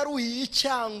uburyo naruhiye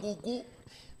icyangugu,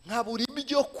 nkabura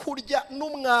ibyo kurya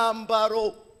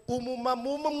n'umwambaro. Umumama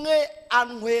umwe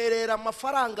antwerera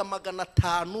amafaranga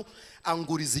 500,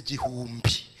 anguriza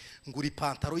 1000, ngura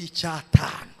ipantaro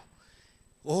y'500.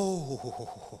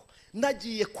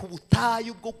 Nagiye ku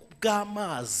butayu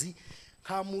bw'amazi,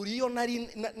 nkamuriyo nari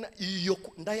iyo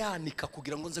ndayanika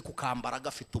kugira ngo nze kukambara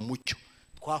gafite umucyo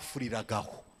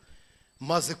twafuriragaho,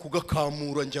 maze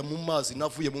kugakamura njya mu mazi.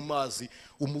 Navuye mu mazi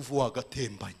umuvu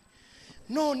wagatembanye.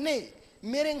 None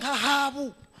mere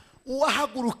nk'Ahabu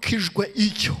uwahagurukijwe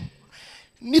icyo,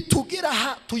 nitugera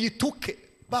aha tuyituke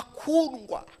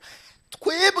bakundwa.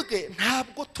 Twebwe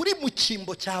ntabwo turi mu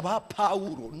cyimbo cya ba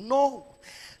Pawulo, no,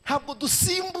 ntabwo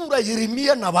dusimbura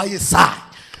Yeremiya na ba Yesaya,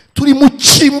 turi mu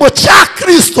cyimbo cya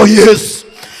Kristo Yesu.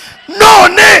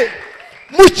 None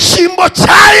mu cyimbo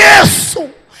cya Yesu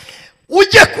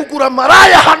ujye kugura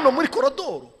maraya hano muri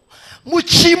korodoro, mu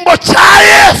cyimbo cya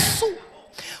Yesu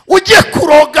ujye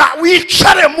kuroga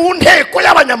wicare mu nteko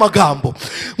y'abanyamagambo,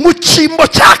 mu cyimbo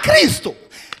cya Kristo.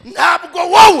 Ntabwo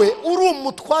wowe uri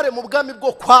umutware mu bwami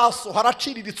bwo kwaso,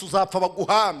 haraciriritse uzapfa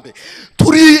baguhambe.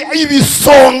 Turi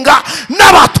ibisonga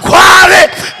n'abatware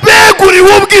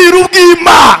beguriwe ubwiru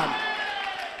bw'Imana.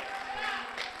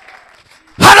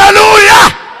 Haleluya!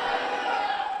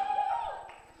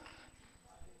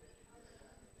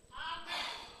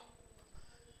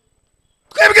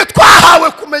 Twebwe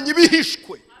twahawe kumenya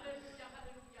ibihishwe.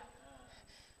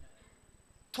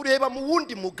 Tureba mu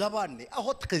wundi mugabane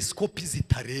aho telescope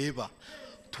zitareba,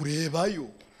 turebayo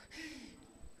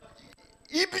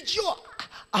ibyo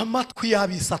amatwi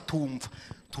yabisa tumva,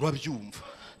 turabyumva.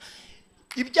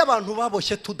 Ibyo abantu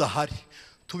baboshye tudahari,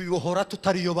 tubibohora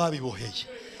tutariyo babiboheye.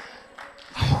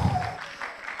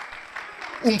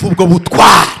 Umva ubwo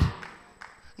butware.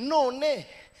 None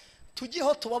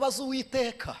tugiho tubabaza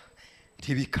Uwiteka,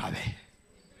 ntibikabe.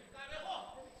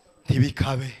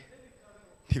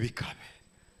 ntibikabe.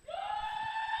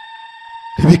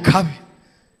 Ntibikabe.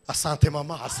 Asante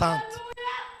mama, asante.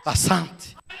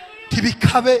 Asante.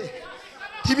 Ntibikabe.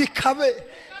 Ntibikabe.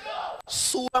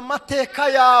 Sura amateka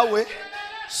yawe.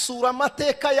 Sura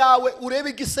amateka yawe urebe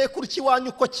igisekuru cy'iwanyu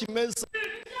uko kimeze.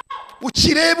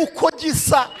 Ukirebe uko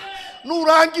gisa.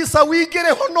 Nurangiza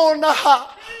wigereho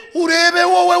nonaha. Urebe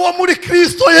wowe wo muri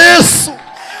Kristo Yesu.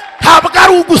 Ntabwo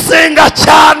ari ugusenga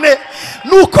cyane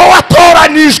nuko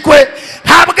watoranijwe,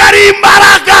 ntabwo ari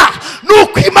imbaraga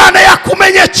nuko Imana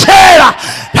yakumenye kera,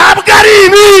 ntabwo ari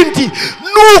ibindi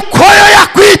nuko yo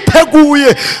yakwiteguye,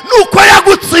 nuko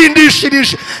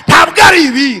yagutsindishirije, ntabwo ari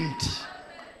ibindi.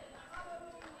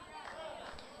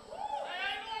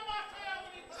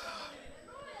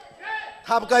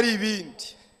 Ntabwo ari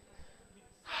ibindi.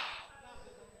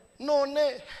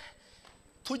 None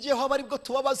tugiyeho abari bwo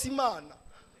tubabaza Imana.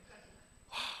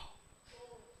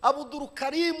 Abuduru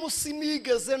Karimu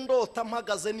sinigeze ndota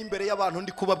mpagaze n'imbere y'abantu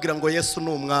ndi kubabwira ngo Yesu ni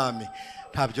umwami.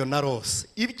 Ntabyo narose.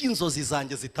 Iby'inzozi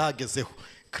zanjye zitagezeho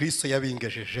Kristo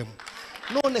yabingejejemo.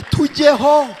 None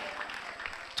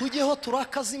tugiyeho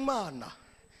turakaza Imana.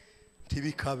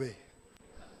 Ntibikabe.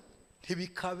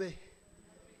 Ntibikabe.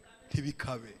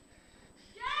 Ntibikabe.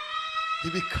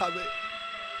 Ntibikabe.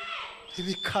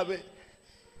 Ntibikabe.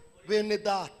 Bene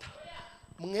data,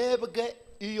 mwebwe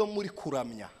iyo muri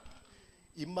kuramya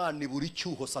Imana iburi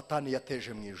cyuho Satani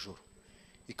yateje mu ijuru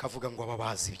ikavuga ngo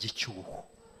ababazi by'icyuho.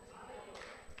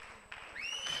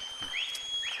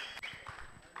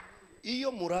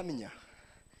 Iyo muramya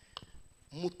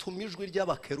mutumijwe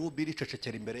ry'abakerubi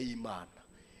ricecekera imbere y'Imana,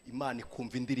 Imana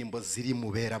ikumva indirimbo ziri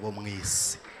mubera bo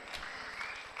mwisi.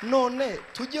 None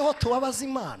tugiyeho tubabaza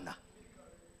Imana.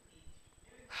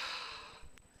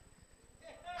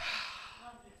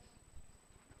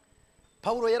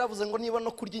 Paulo yaravuze ngo niba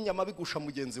no kurya inyama bigusha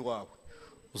mugenzi wawe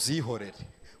uzihorere,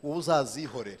 wowe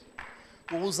uzazihorere,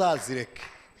 wowe uzazireke.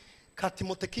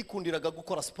 Timote kikundiraga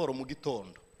gukora siporo mu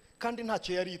gitondo kandi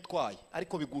ntacyo yari yitwaye,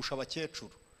 ariko bigusha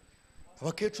abakecuru.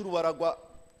 Abakecuru baragwa.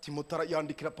 Timote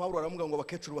yandikira Paulo aramuga ngo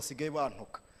abakecuru basigaye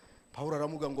bantuka. Paulo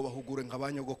aramuga ngo bahugure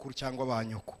nk'abanyogokuru cyangwa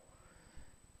abanyoko.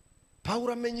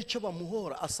 Paulo amenye icyo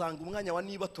bamuhora, asanga umwanya wa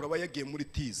niba turaba yagiye muri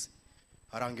tize,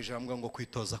 arangije aramuga ngo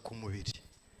kwitoza ku mubiri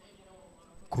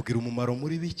kugira umumaro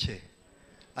muri bike,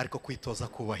 ariko kwitoza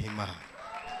kubaha Imana.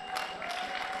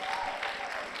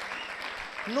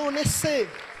 None se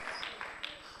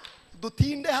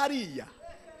dutinde hariya.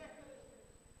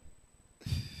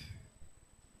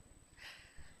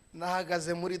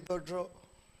 Nahagaze muri dojo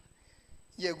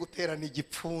ye guterana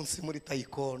igipfunsi muri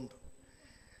taekwondo,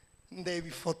 ndeba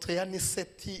ifoto ya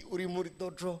Anicet uri muri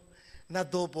dojo na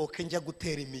doboke njya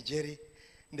gutera imigeri,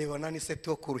 ndeba na Anicet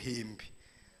wo ku ruhimbi,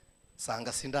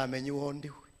 sanga sindamenye uwo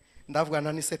ndiwe. Ndavuga na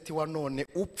Anicet wa none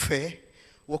upfe,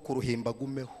 wo ku ruhimbi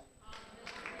agumeho.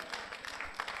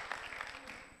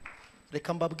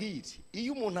 Reka mbabwire,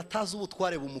 iyo umuntu atazi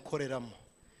ubutware bumukoreramo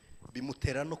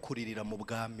bimutera no kuririra mu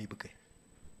bwami bwe.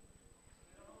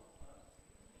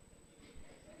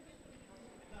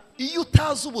 Iyo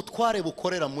utazi ubutware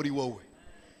bukorera muri wowe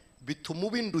bituma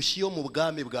ubindushyi yo mu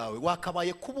bwami bwawe.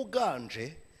 Wakabaye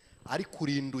kubuganje ariko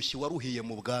urindushyi waruhiye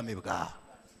mu bwami bwawe.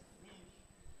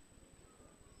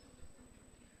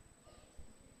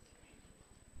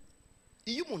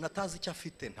 Iyo umuntu atazi icyo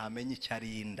afite ntamenye icyo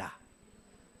arinda.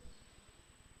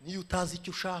 Niyo utazi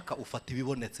icyo ushaka ufata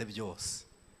ibibonetse byose.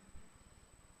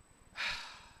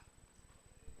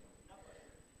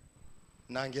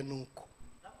 Nanjye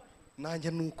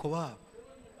nuko baba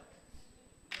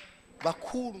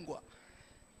bakundwa.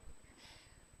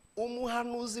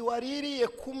 Umuhanuzi waririye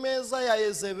ku meza ya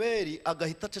Yezebeli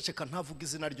agahita aceceka ntavuga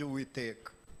izina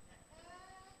ry'Uwiteka.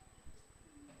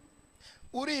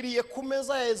 Uririye ku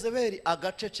meza ya Yezebeli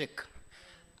agaceceka.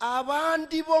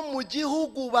 Abandi bo mu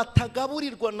gihugu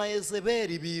batagaburirwa na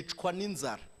Yezebeli bicwa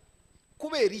n'inzara.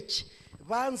 Kubera iki?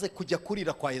 Banze kujya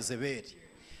kurira kwa Yezebeli.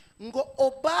 Ngo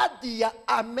Obadiya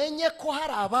amenye ko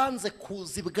hari abanze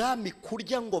kuza ibwami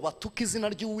kurya ngo batuke izina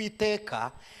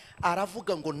ry'Uwiteka,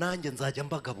 aravuga ngo nanjye nzajya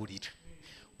mbagaburira.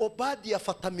 Obadiya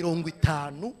afata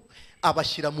 50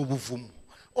 abashyira mu buvumo.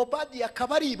 Obadiya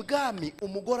akaba ari ibwami,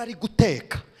 umugore ari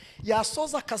guteka.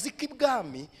 Yasoza akazi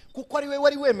k'ibwami kuko ari we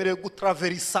wari wemerewe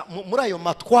gutraverisa muri ayo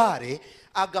matware,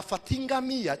 agafata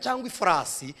ingamiya cyangwa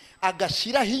ifrasi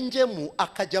agashiraho ingemu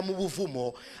akajya mu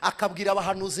buvumo, akabwira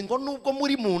abahanuzi ngo nubwo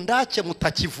muri mu ndake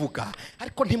mutakivuga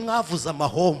ariko ntimwavuza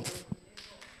amahomvu.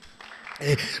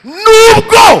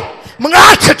 Nubwo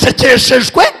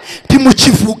mwacecekeshejwe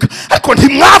ntimukivuga ariko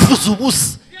ntimwavuza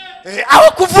ubusa.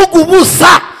 Aho kuvuga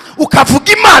ubusa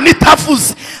ukavuga Imana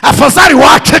itavuze, afazari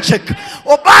waceceka.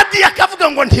 Obadiya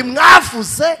akavuga ngo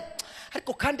ntimwavuze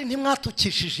ariko kandi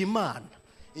ntimwatukishije Imana.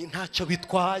 Ntacyo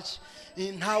bitwaye,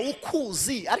 ntawe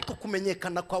ukuzi, ariko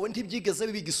kumenyekana kwawe ntibyigeze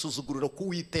bigisuzuguriro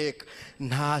k'Uwiteka.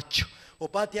 Ntacyo.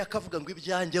 Obadiya akavuga ngo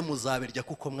ibyanjye muzabirya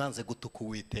kuko mwanze gutuka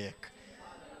Uwiteka.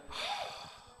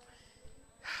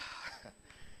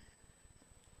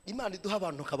 Imana iduha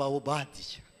abantu nk'aba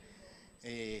Obadiya,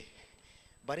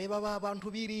 bareba ba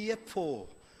bantu biriye pfo,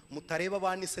 mutareba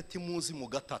AGAPE muzi mu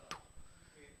gatatu.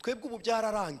 Twebwe ubu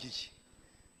byararangiye,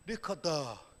 reka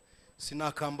da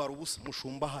sinakambara ubusa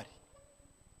mushumba hari,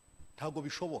 ntago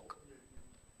bishoboka,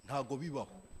 ntago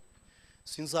bibaho.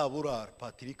 Sinzaburara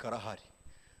Patrick arahari,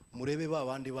 murebe ba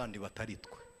bandi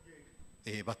bataritwe,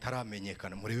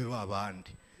 bataramenyekana, murebe ba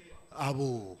bandi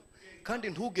abo, kandi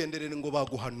ntugenderere ngo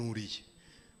baguhanuriye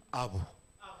abo.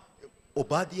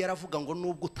 Obadiya yaravuga ngo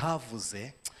nubwo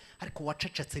utavuze ariko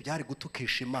wacecetse byari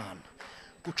gutukisha Imana.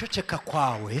 Guceceka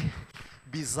kwawe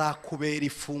bizakubera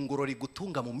ifunguro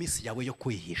rigutunga mu minsi yawe yo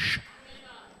kwihisha.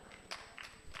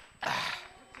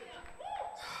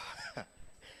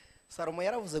 Salomo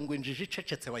yaravuze ngo injiji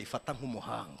icecetse bayifata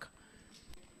nk'umuhanga.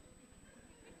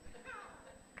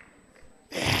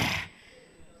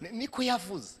 Niko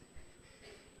yavuze.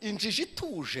 Injiji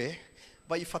ituje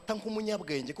bayifata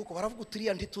nk'umunyabwenge, kuko baravuga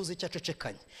uturiya ntituzi icyo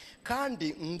acecekanye,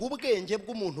 kandi ngo ubwenge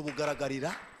bw'umuntu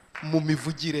bugaragarira mu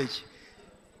mivugire ye.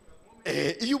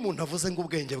 Iyo umuntu avuze ngo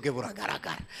ubwenge bwe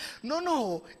buragaragara.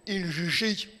 Noneho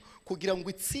injiji kugira ngo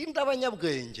itsinde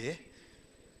abanyabwenge,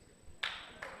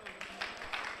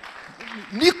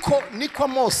 niko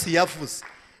Mose yavuze.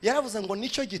 Yaravuze ngo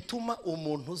nicyo gituma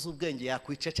umuntu uzi ubwenge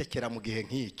yakwicecekera mu gihe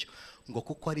nk'icyo, ngo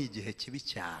kuko ari igihe kibi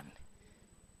cyane.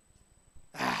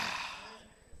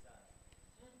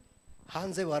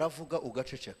 Hanze baravuga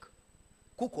ugaceceka,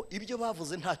 kuko ibyo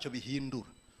bavuze ntacyo bihindura.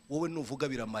 Wowe nuvuga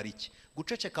biramara iki?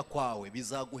 Guceceka kwawe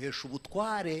bizaguhesha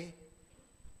ubutware,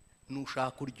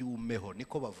 nushaka uryumeho,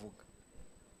 niko bavuga.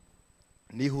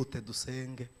 Nihute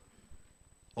dusenge.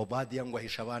 Obadiya ngo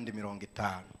ahisha abandi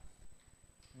 50,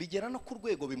 bigera no ku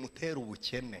rwego bimutera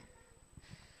ubukene.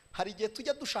 Hari igihe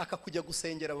tujya dushaka kujya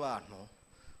gusengera abantu,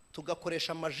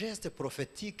 tugakoresha amageste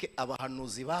prophétique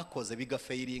abahanuzi bakoze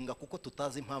bigafeiringa kuko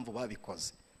tutazi impamvu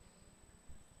babikoze.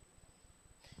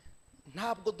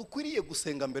 Ntabwo dukwiriye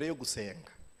gusenga mbere yo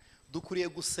gusenga, dukwiriye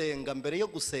gusenga mbere yo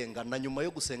gusenga na nyuma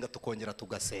yo gusenga tukongera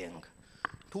tugasenga.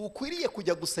 Tukwiriye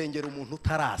kujya gusengera umuntu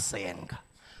utarasenga,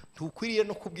 tukwiriye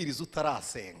no kubwiriza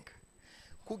utarasenga,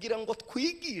 kugira ngo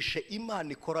twigishe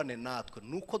Imana ikorane natwe.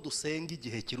 Nuko dusenga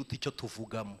igihe kiruta icyo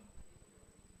tuvugamo,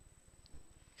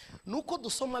 nuko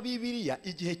dusoma Bibiliya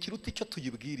igihe kiruta icyo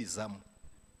tuyibwirizamo.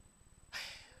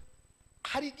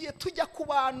 Hari igihe tujya ku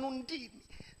bantu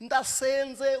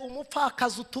ndasenze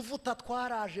umupfakazi utuvuta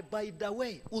twaraje, by the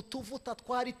way utuvuta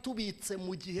twari tubitse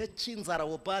mu gihe cy'inzara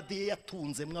Obadiya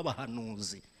yatunzemwe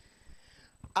abahanuzi.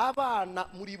 Abana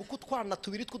muribuka utwana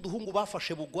tubiri tw'uduhungu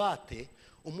bafashe bugwate,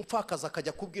 umupfakazi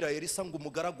akajya kubwira Elisa ngo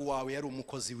umugaragu wawe yari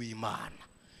umukozi w'Imana.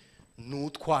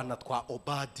 N'utwana twa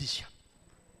Obadiya,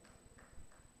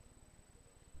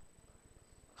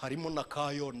 harimo na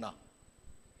Kayona,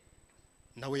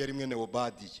 nawe yari mwene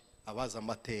Obadiya, abaza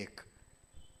amateka.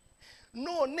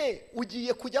 None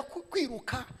ugiye kujya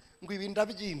kwiruka ngo ibi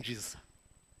ndabyinjiza,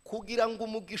 kugira ngo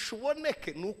umugisha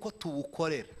uboneke nuko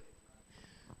tuwukorera,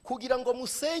 kugira ngo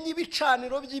musenye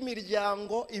ibicaniro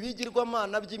by'imiryango,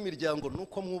 ibigirwamana by'imiryango,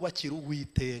 nuko mwubakira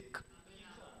Uwiteka.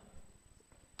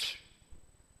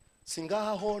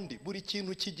 Singaha hondi buri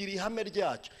kintu kigira ihame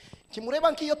ryacyo.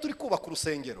 Kimureba nk'iyo turi kubaka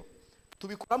urusengero,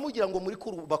 tubikora mugira ngo muri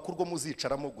kubaka urwo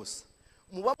muzicaramo gusa,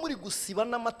 muba muri gusiba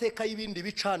n'amateka y'ibindi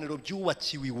bicaniro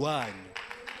byubakiwe iwanyu.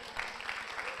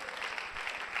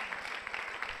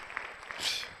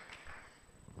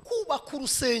 Kubaka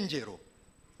urusengero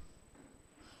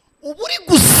uba uri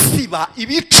gusiba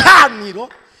ibicaniro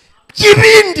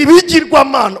by'ibindi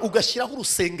bigirwamana, ugashyiraho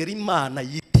urusengero Imana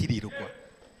yitirirwa.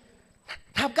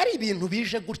 Ntabwo ari ibintu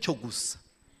bije gutyo gusa.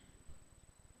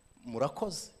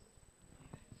 Murakoze.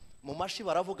 Mu mashi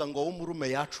baravuga ngo umurume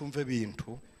yacumve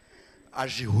bintu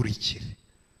ajihurikire.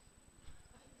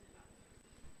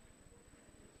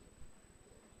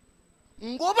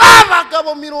 Ngo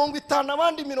babagabo 50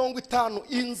 abandi 50,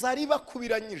 inzara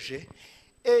ibakubiranyije.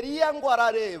 Eliya ngo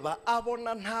arareba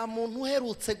abona nta muntu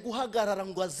uherutse guhagarara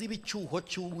ngo azibe icyuho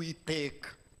cy'Uwiteka.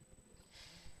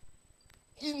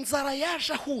 Inzara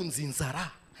yaje ahunze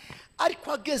inzara, ariko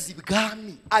ageze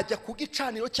ibwami ajya ku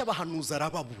gicaniro cy'abahanuzi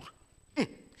arababura.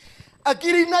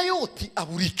 Agira inayoti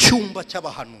abura icyumba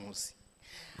cy'abahanuzi,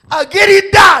 agera i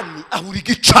Dani abura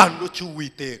igicaniro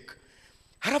cy'Uwiteka.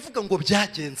 Haravuga ngo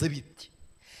byagenze biti.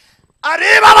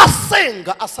 Areba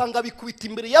abasenga asanga bikubita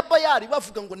imbere ya Bayali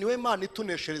bavuga ngo niwe Mana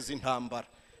ituneshereza intambara.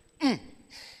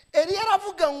 Eliya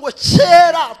aravuga ngo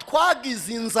kera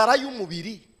twagize inzara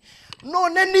y'umubiri,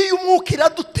 none niyo umwuka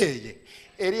iraduteye.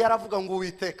 Eliya aravuga ngo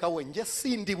Uwiteka we, nge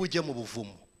sindi bujye mu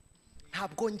buvumo,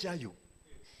 ntabwo njyayo.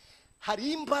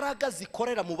 Hari imbaraga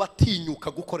zikorera mu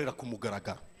batinyuka gukorera ku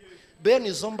mugaragaro. Bene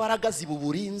izo mbaraga ziba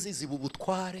uburinzi, ziba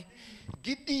ubutware.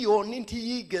 Gideyoni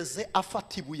ntiyigeze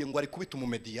afata ibuye ngo ari kubita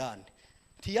umumediyani,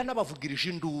 ntiyanabavugirije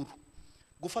induru.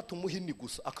 Gufata umuhini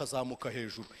gusa akazamuka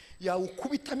hejuru,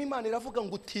 yawukubitamo Imana iravuga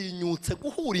ngo utinyutse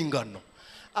guhura ingano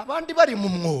abandi bari mu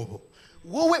mwobo,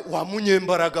 wowe wa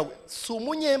munyembaraga we. Si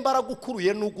umunyembaraga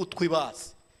ukuruye n'ugutwi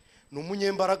basi, ni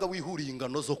umunyembaraga wihuriye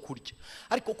ingano zo kurya.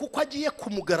 Ariko kuko agiye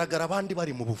kumugaragara abandi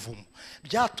bari mu buvumo,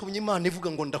 byatumye Imana ivuga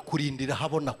ngo ndakurindira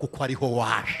habona kuko ariho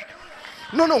waje.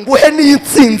 None nguhe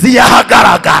n'intsinzi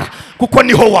yahagaragara kuko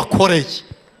niho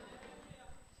wakoreye.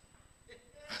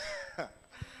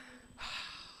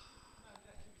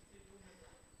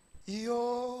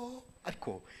 Iyo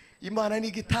ariko Imana ni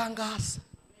igitangaza.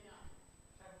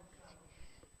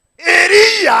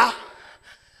 Eliya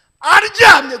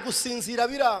aryamye gusinzira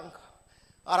biranga,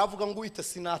 aravuga ngo Uwite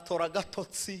sinatora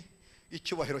gatotsi,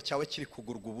 icyubahiro cyawe kiri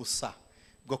kugurwa ubusa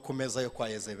bwo kumeza yo kwa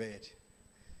Yezebeli.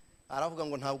 Aravuga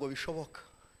ngo ntabwo bishoboka.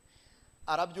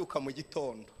 Arabyuka mu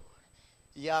gitondo,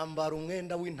 yambara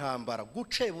umwenda w'intambara.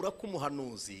 Gucebura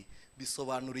k'umuhanuzi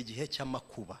bisobanura igihe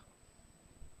cy'amakuba.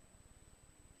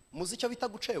 Muzi icyo bita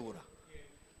gucebura?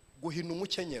 Guhina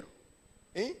umukenyero,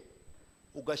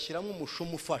 ugashyiramo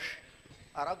umushumi ufashe,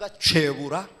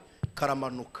 aragacebura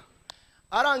karamanuka.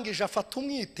 Arangije afata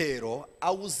umwitero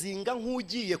awuzinga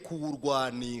nk'ugiye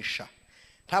kuwurwanisha.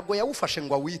 Ntabwo yawufashe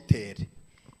ngo awitere,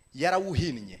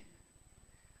 yarawuhinnye.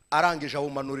 Arangije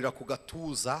awumanurira ku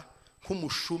gatuza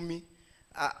nk'umushumi.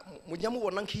 Mujya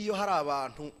mubona nk'iyo hari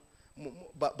abantu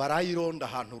barayironda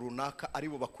ahantu runaka,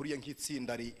 aribo bakuriye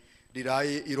nk'itsinda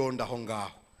riraye ironda aho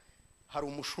ngaho, hari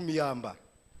umushumi yambara.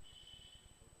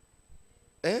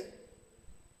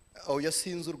 Oya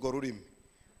sinzi urwo rurimi.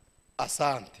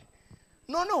 Asante.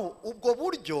 Noneho ubwo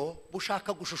buryo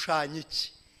bushaka gushushanya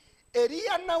iki?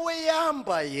 Eliya nawe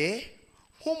yambaye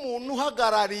nk'umuntu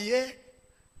uhagarariye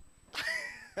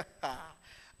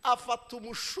afata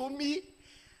umushumi,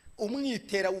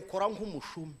 umwitera ukora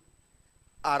nk'umushumi,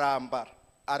 arambara,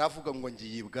 aravuga ngo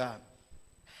ngiye ibwami.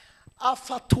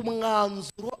 Afata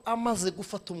umwanzuro, amaze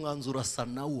gufata umwanzuro asa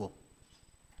nawo,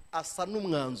 asa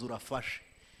n'umwanzuro afashe.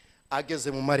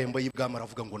 Ageze mu marembo y'ibwami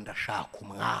aravuga ngo ndashaka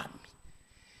umwami.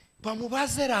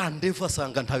 Bamubaze randevu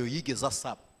asanga ntayo yigeze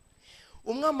asaba.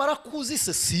 Umwami arakuzi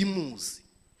se simuzi.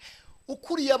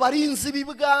 Ukuriye abarinzi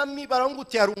b'ibwami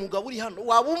baranguti hari umugabo uri hano,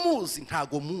 waba umuzi?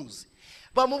 Ntago muzi.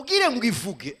 Bamubwire ngo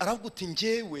ivuge, aravuga uti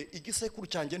njyewe igisekuru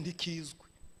cyanjye ntikizwe,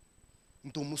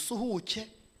 ndi umusuhuke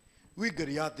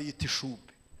w'Igaliyadi yita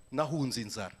Ishube, nahunze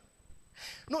inzara.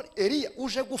 None Eliya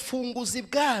uje gufunguza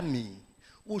ibwami,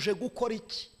 uje gukora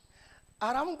iki?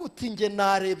 Aravuga uti nge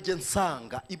narebye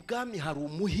nsanga ibwami hari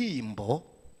umuhimbo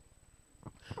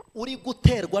uri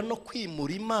guterwa no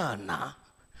kwimura Imana.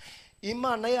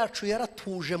 Imana yacu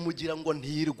yaratuje mugira ngo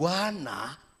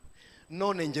ntirwana,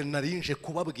 none nge narinje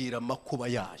kubabwira amakuba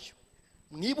yayo.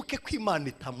 Mwibuke ko Imana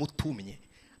itamutumye,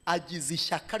 agize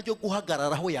ishyaka ryo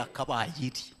guhagarara aho yakabaye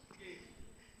iri.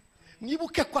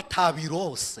 Mwibuke ko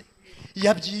atabirose,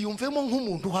 yabyiyumvemo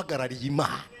nk'umuntu uhagarariye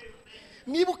Imana.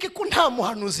 Mwibuke ko nta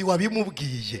muhanuzi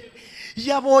wabimubwiye,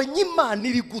 yabonye Imana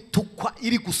iri gutukwa,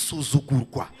 iri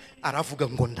gusuzugurwa, aravuga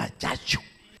ngo ndajyayo,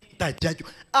 ndajyayo.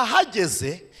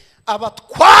 Ahageze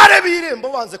abatware b'irembo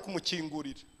banze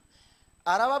kumukingurira,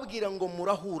 arababwira ngo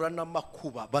murahura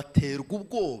n'amakuba. Baterwa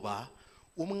ubwoba,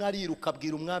 umwe ariruka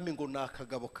abwira umwami ngo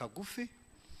nakagabo kagufi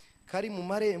kari mu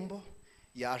marembo,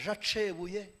 yaje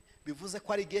acebuye, bivuze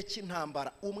ko ari igihe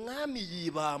cy'intambara. Umwami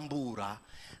yibambura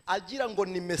agira ngo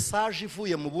ni message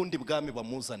ivuye mu bundi bwami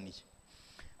bamuzaniye.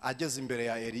 Ageze imbere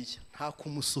ya Eliya, nta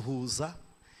kumusuhuza,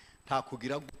 nta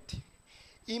kugira gute.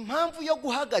 Impamvu yo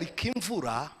guhagarika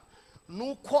imvura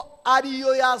nuko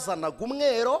ariyo yazanaga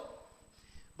umwero,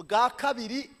 bwa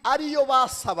kabiri ariyo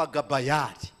basabaga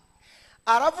Bayali.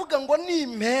 Aravuga ngo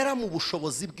nimpera mu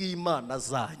bushobozi bw'Imana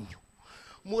zanyu,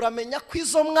 muramenya ko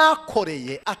izo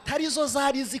mwakoreye atari zo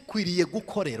zari zikwiriye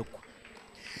gukorerwa.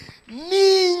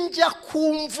 Ninjya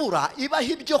kumvura ibaho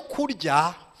ibyo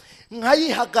kurya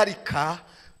nkayihagarika,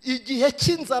 igihe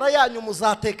cy'inzara yanyu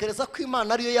muzatekereza ko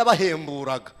Imana ariyo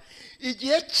yabahemburaga.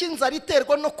 Igihe cy'inzara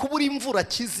iterwa no kubura imvura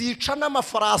kizica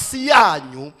n'amafarasi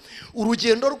yanyu,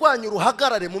 urugendo rwanyu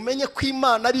ruhagarare, mumenye ko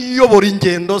Imana ariyo iyobora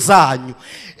ingendo zanyu.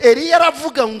 Eliya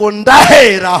aravuga ngo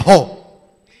ndaheraho.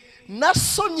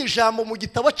 Nasomye ijambo mu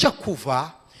gitabo cyo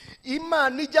Kuva,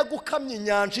 Imana ijya gukamya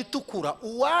inyanja itukura,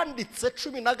 uwanditse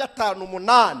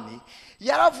 15:8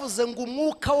 yaravuze ngo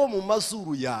umwuka wo mu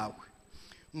mazuru yawe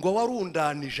ngo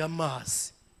warundanije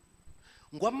amazi,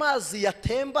 ngo amazi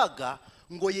yatembaga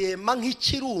ngo yema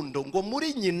nk'ikirundo, ngo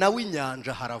muri nyina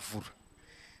w'inyanja haravura.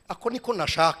 Ako niko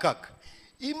nashakaga.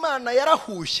 Imana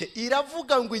yarahushye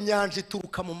iravuga ngo inyanja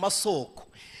ituruka mu masoko,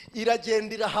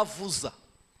 iragenda irahavuza,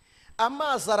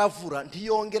 amazi aravura,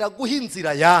 ntiyongera guha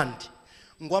inzira yandi,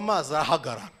 ngo amazi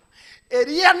ahagarara.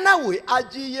 Eliya nawe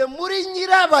agiye muri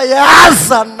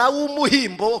nyirabayazana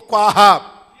w'umuhimbo wo kwa Ahabu.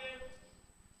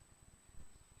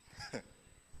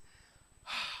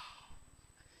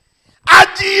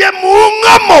 Agiye mu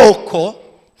nkomoko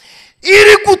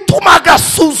iri gutuma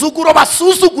agasuzuguro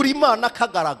basuzugura Imana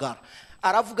kagaragara.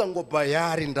 Aravuga ngo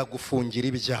Bayari ndagufungira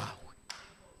ibyawe.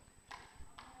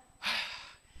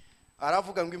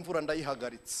 Aravuga ngo imvura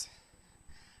ndayihagaritse,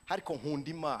 ariko nkunda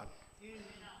Imana.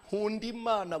 Nkunda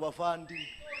Imana bavandimwe,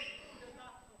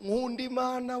 nkunda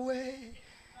Imana we.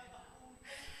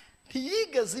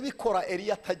 Ntiyigeze ibikora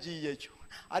Eliya atagiyeyo,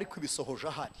 ariko ibisohoje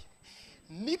ahari.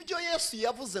 Nibyo Yesu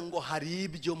yavuze ngo hari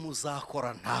ibyo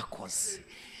muzakora ntakoze.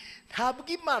 Ntabwo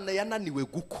Imana yananiwe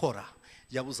gukora,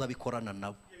 yabuze abikorana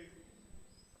nabo.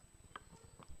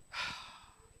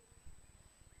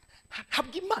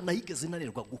 Ntabwo Imana yigeze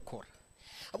inanirwa gukora,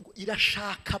 ahubwo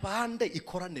irashaka bande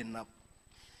ikorane nabo.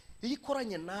 Iyo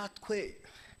ikoranye natwe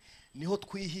niho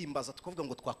twihimbaza tukavuga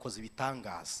ngo twakoze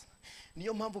ibitangaza.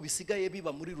 Niyo mpamvu bisigaye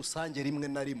biba muri rusange rimwe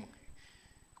na rimwe,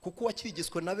 kuko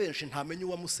wakirigizwe na benshi ntamenye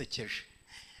uwamusekeje.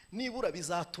 Nibura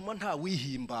bizatuma nta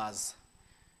wihimbaza,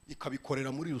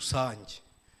 ikabikorera muri rusange.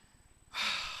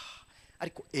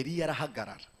 Ariko Eliya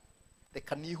arahagarara,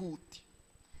 reka nihute.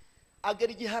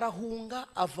 Agera igihe arahunga,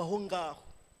 ava aho ngaho.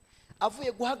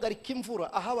 Avuye guhagarika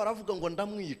imvura, aha baravuga ngo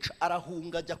ndamwica.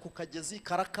 Arahunga ajya ku kagezi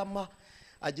karakama,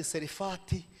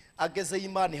 agiserefati. Ageze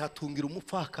Imana ihatungira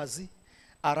umupfakazi,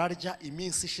 ararya.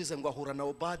 Iminsi ishize ngo ahura na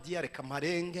Obadiya, reka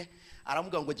marenge.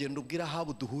 Aravuga ngo genda ubwira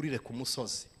Ahabu duhurire ku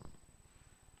musozi.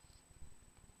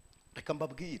 Reka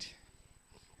mbabwire,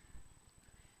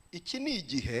 iki ni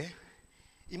igihe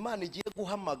Imana igiye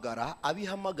guhamagara,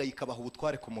 abihamagaye ikabaha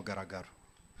ubutware ku mugaragaro.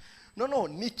 Noneho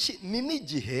ni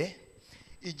n'igihe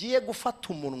igiye gufata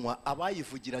umunwa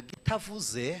abayivugiraga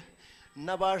itavuze,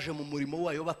 n'abaje mu murimo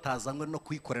wayo batazanywe no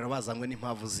kuyikorera, bazanywe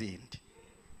n'impamvu zindi.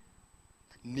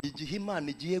 Ni igihe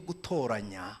Imana igiye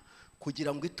gutoranya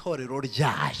kugira ngo itorero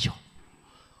ryayo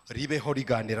ribeho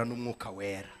riganira n'umwuka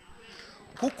wera.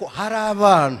 Kuko hari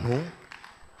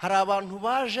abantu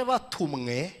baje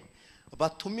batumwe,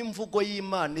 batuma imvugo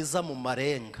y'Imana iza mu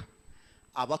marenga.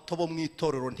 Abato bo mu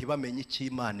itorero ntibamenye icyo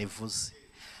Imana ivuze.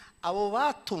 Abo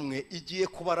batumwe igiye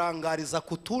kubarangariza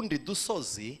ku tundi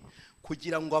dusozi,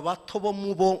 kugira ngo abato bo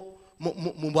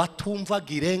mu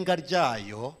batumvaga irenga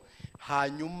ryayo,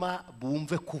 hanyuma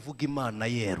bumve kuvuga Imana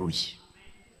yeruye.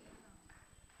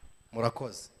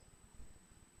 Murakoze.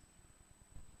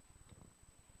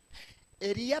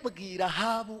 Eliya abwira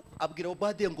Ahabu, abwira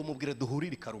Obadiya ngo mubwire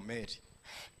duhurire i Karumeli,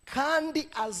 kandi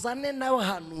azane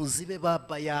n'abahanuzi be ba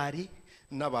Bayari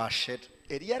n'abashera.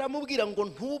 Eliya aramubwira ngo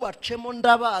ntubacemo,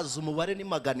 ndabaza umubare ni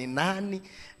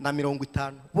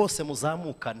 850, bose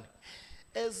muzamukane.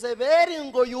 Ezeberi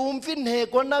ngo yumve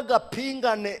intego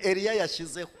n'agapingane Eliya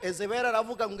yashyizeho. Ezeberi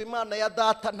aravuga ngo Imana ya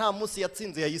data nta munsi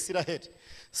yatsinze ya Isiraheli,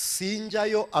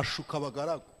 sinjyayo ashuka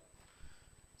abagaragu.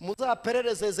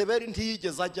 Muzaperereze Ezeberi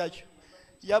ntiyigeze ajyayo.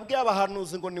 Yabwiye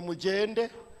abahanuzi ngo nimugende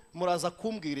muraza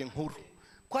kumbwira inkuru,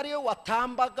 ko ariyo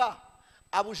watambaga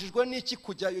abujijwe n'iki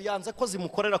kujyayo, yanze ko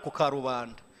zimukorera ku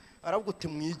karubanda. Aravuga uti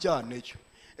mwijyaneyo.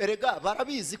 Erega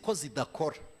barabizi ko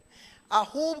zidakora,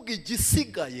 ahubwo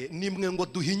igisigaye nimwe ngo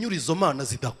duhinyure izo mana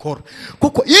zidakora,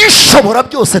 kuko ishobora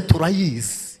byose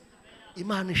turayizi.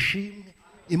 Imana ishimwe,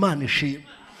 Imana ishimwe.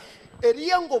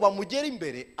 Eliya ngo bamugera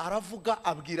imbere, aravuga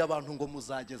abwira abantu ngo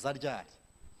muzageza ryari?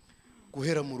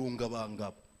 Guhera mu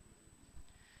rungabangabo.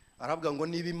 Aravuga ngo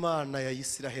niba Imana ya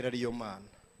Isiraheli ariyo Mana,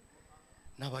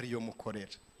 n'abariyo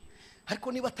mukorera, ariko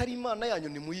niba atari Imana yanyu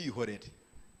nimuyihorere.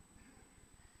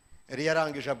 Eliya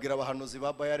arangije abwira abahanuzi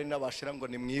ba Bayari n'abashira ngo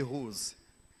nimwihuze,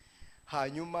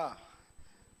 hanyuma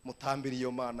mutambire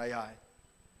iyo Mana yanyu,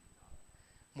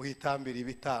 muhitambire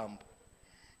ibitambo.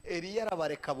 Eliya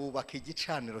arabareka bubaka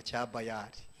igicaniro cya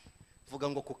Bayari, vuga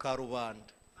ngo ku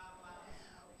karubanda.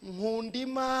 Nkunda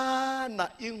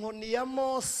Imana, inkoni ya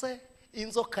Mose,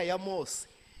 inzoka ya Mose,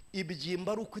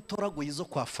 ibyimba ari uko itoraguye izo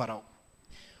kwa Farawo.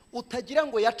 Utagira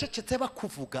ngo yacecetse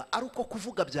bakuvuga, ari uko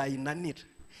kuvuga byayinanira.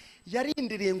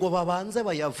 Yarindiriye ngo babanze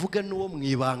bayavuge n'uwo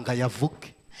mwibanga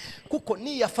yavuge, kuko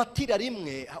niyafatira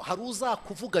rimwe hari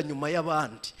uzakuvuga nyuma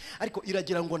y'abandi, ariko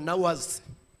iragira ngo nawe aze.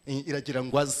 iragira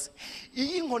ngo aze.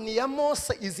 Iyi inkoni ya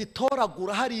Mose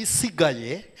izitoragura hari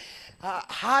isigaye,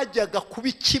 hajyaga kuba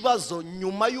ikibazo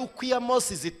nyuma y'uko iya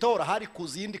Mose izitora hari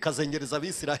kuzindi kazengereza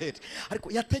Abisiraheli,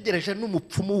 ariko yategereje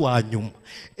n'umupfumu wa nyuma.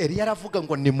 Eliya aravuga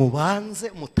ngo nimubanze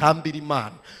mutambire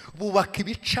Imana, bubaka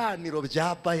ibicaniro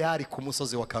bya Bayali ku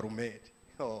musozi wa Karumeli.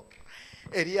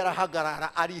 Eliya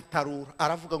arahagarara aritarura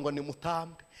aravuga ngo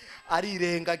nimutambe,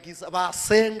 arirengagiza,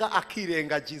 basenga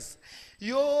akirengagiza.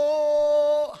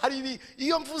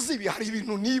 Iyo mvuze ibi hari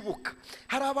ibintu nibuka.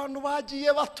 Hari abantu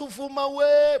bagiye batuvuma,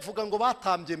 we vuga ngo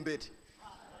batambye mbere,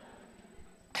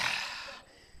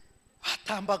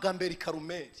 batambaga mbere i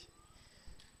Karumeli.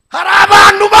 Hari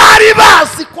abantu bari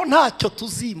bazi ko ntacyo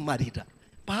tuzimarira,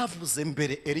 bavuze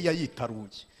mbere Eliya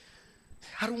yitaruye.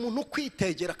 Hari umuntu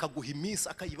kwitegera akaguha iminsi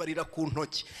akayibarira ku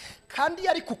ntoki, kandi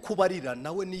yari kukubarira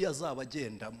nawe niyo azaba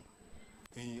agendamo,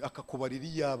 akakubarira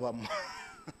iyabamo.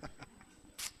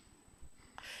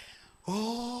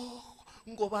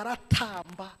 Ngo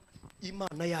baratamba,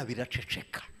 Imana yabo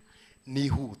iraceceka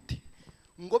nihute.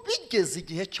 Ngo bigeze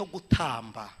igihe cyo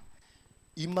gutamba,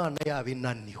 Imana yabo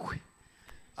inaniwe,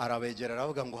 arabegera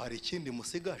aravuga ngo hari ikindi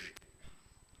musigaje?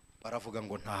 Baravuga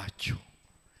ngo ntacyo.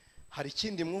 Hari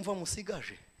ikindi mwumva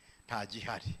musigaje? Nta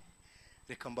gihari.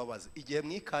 Reka mbabaze, igihe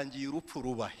mwikangiye urupfu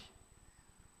rubahe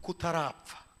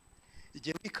kutarapfa,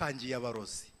 igihe mwikangiye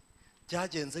abarozi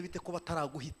byagenze bite ko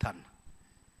bataraguhitana?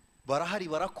 Barahari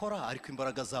barakora, ariko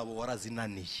imbaraga zabo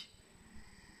warazinaniye.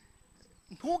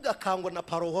 Ntugakangwe na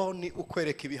parohoni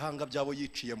ukwereka ibihanga byabo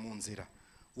yiciye mu nzira,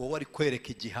 wowe ari kwereka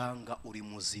igihanga uri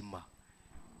muzima.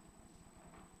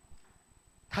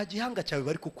 Nta gihanga cyawe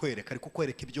bari kukwereka, ari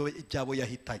kukwereka ibyo byabo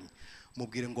yahitanye.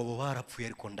 Mubwire ngo bo barapfuye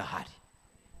ariko ndahari.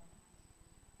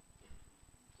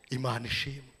 Imana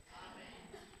ishimwe.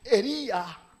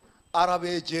 Eliya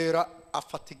arabegera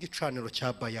afata igicaniro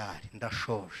cya Bayali,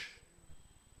 ndashoje.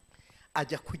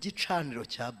 Ajya ku gicaniro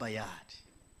cya Bayali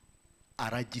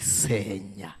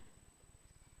aragisenya.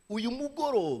 Uyu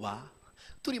mugoroba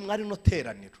turi mwari no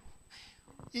teraniro,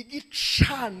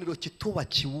 igicaniro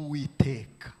kitubakiwe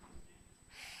Uwiteka,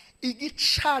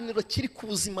 igicaniro kiri ku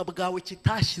buzima bwawe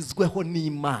kitashyizweho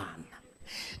n'Imana,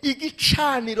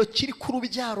 igicaniro kiri ku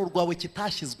rubyaro rwawe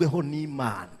kitashyizweho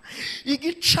n'Imana,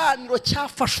 igicaniro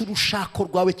cyafashe urushako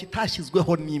rwawe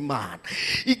kitashyizweho n'Imana,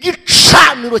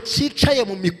 igicaniro cyicaye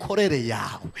mu mikorere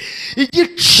yawe,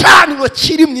 igicaniro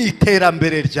kiri mu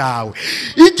iterambere ryawe,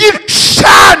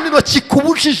 igicaniro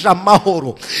kikubujije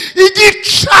amahoro,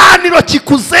 igicaniro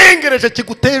kikuzengereje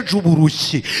kiguteje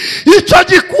uburushyi, icyo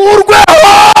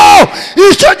gikurweho,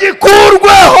 icyo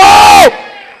gikurweho,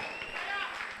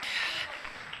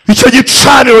 icyo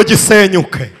gicaniro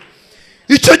gisenyuke,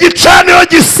 icyo gicaniro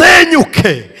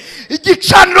gisenyuke.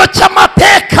 Igicaniro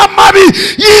cy'amateka mabi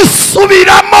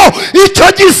yisubiramo, icyo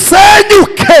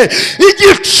gisenyuke.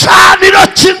 Igicaniro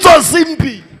cy'inzozi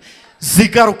mbi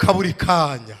zigaruka buri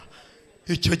kanya,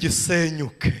 icyo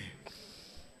gisenyuke.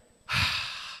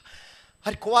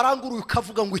 Ariko waranguruye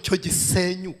ukavuga ngo icyo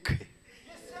gisenyuke.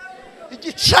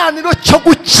 Igicaniro cyo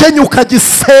gukenyuka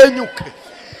gisenyuke,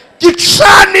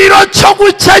 gicaniro cyo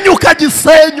gukenyuka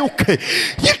gisenyuke,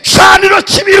 gicaniro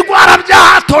cy'ibirwara bya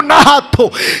hato na hato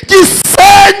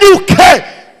gisenyuke.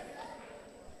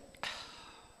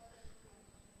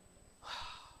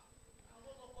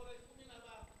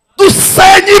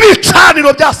 Dusenye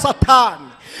ibicaniro bya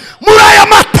Satani. Muri aya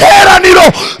materaniro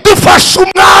dufashe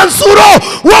umwanzuro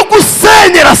wo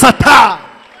gusenyera Satani.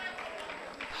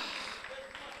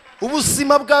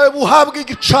 Ubuzima bwawe buhabwa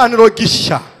igicaniro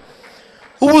gishya,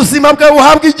 ubuzima bwawe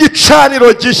buhabwa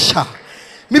igicaniro gishya,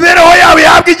 imibereho yawe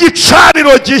yahabwa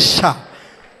igicaniro gishya.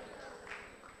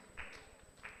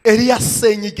 Eliya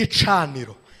asenya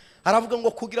igicaniro, aravuga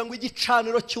ngo kugira ngo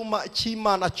igicaniro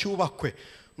cy'Imana cyubakwe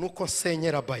nuko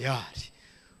asenyera Bayali,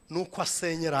 nuko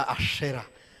asenyera Ashera.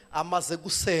 Amaze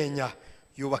gusenya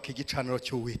yubaka igicaniro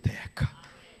cy'Uwiteka.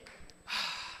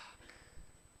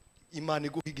 Imana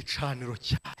iguha igicaniro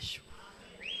cyayo,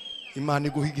 Imana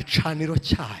iguha igicaniro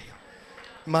cyayo,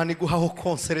 Imana iguha aho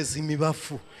konsereza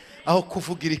imibavu, aho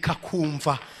kuvugira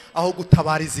ikakumva, aho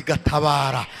gutabariza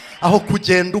igatabara, aho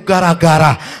kugenda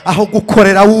ugaragara, aho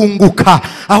gukorera wunguka,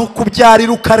 aho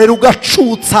kubyarira ukarera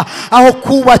ugacutsa, aho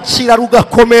kubakira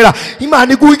rugakomera.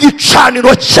 Imana iguha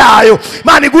igicaniro cyayo,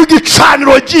 Imana iguha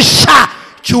igicaniro gishya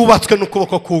cyubatswe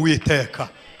n'ukuboko k'Uwiteka.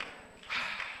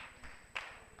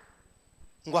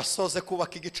 Ngo asoze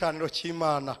kubaka igicaniro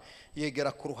cy'Imana,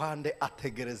 yegera ku ruhande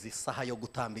ategereza isaha yo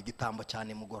gutamba igitambo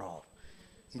cyane mugoroba.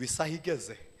 Ngo isaha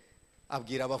igeze,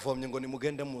 abwira abavomye ngo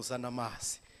nimugende muzana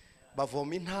amazi.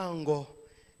 Bavoma intango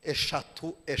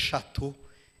eshatu,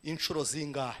 inshuro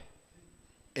zingahe?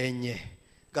 Enye.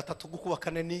 gatatu gukuba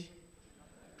kane ni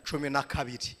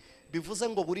 12. Bivuze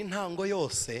ngo buri ntango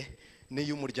yose ni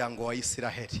y'umuryango wa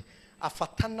Isiraheli.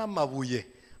 Afata n'amabuye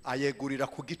ayegurira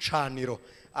ku gicaniro,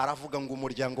 aravuga ngo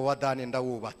umuryango wa Dani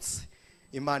ndawubatse.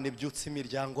 Imana ibyutse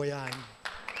imiryango yanyu,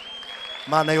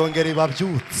 Imana yongera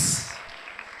ibabyutse.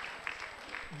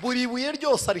 Buri buye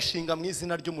ryose arishinga mu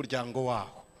izina ry'umuryango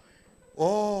waho.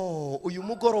 Uyu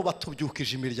mugoroba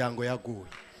tubyukije imiryango yaguye.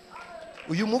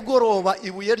 Uyu mugoroba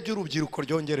ibuye ry'urubyiruko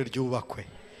ryongere ryubakwe,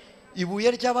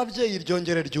 ibuye ry'ababyeyi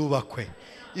ryongere ryubakwe,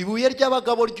 ibuye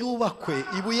ry'abagabo ryubakwe,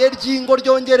 ibuye ry'ingo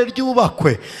ryongere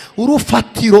ryubakwe,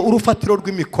 urufatiro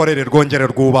rw'imikorere rwongere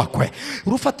rwubakwe,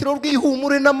 urufatiro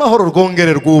rw'ihumure n'amahoro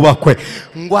rwongere rwubakwe.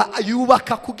 Ngo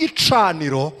yubaka ku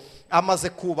gicaniro, amaze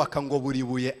kubaka ngo buri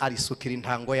buye arisukira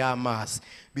intango y'amazi.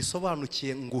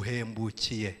 Bisobanukiye ngo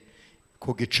uhembukiye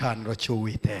ku gicaniro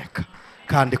cy'Uwiteka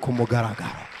kandi ku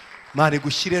mugaragaro. Mani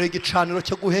gushyirira igicaniro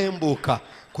cyo guhembuka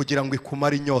kugira ngo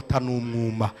ikumare inyota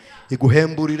n'umwuma,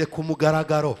 iguhemburire ku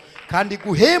mugaragaro kandi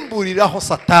guhemburiraho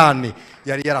Satani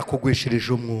yari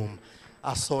yarakugwishirije umwuma.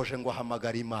 Asoje ngo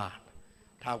ahamagara Imana,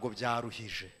 ntabwo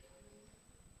byaruhije.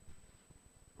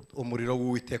 Umuriro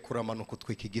w'Uwiteka uramanuka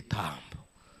utwika igitambo.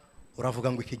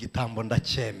 Uravuga ngo iki gitambo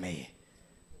ndacyemeye,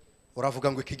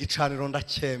 uravuga ngo iki gicaniro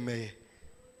ndacyemeye.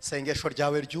 Sengesho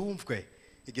ryawe ryumvwe,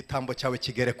 igitambo cyawe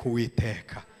kigere ku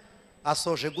Uwiteka.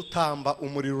 Asoje gutamba,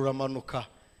 umuriro uramanuka.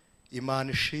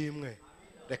 Imana ishimwe.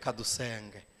 Reka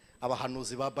dusenge.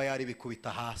 Abahanuzi ba Bayali bikubita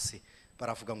hasi,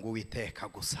 baravuga ngo Uwiteka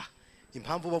gusa.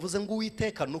 Impamvu bavuze ngo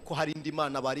Uwiteka nuko hari indi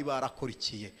Mana bari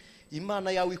barakurikiye.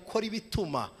 Imana yawe ikora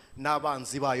ibituma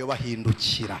n'abanzi bayo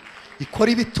bahindukira,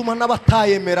 ikora ibituma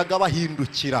n'abatayemeraga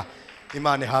bahindukira.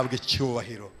 Imana ihabwe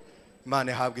icyubahiro,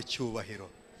 Imana ihabwe icyubahiro,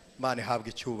 Imana ihabwe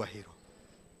icyubahiro.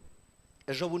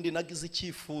 Ejo bundi nagize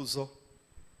icyifuzo,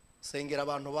 sengera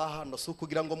abantu bahano, si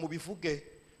ukugira ngo mubivuge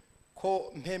ko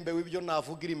mpembewe ibyo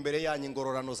navugira imbere yanyu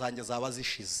ingororano zanjye zaba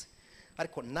zishize,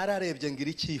 ariko nararebye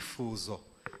ngira icyifuzo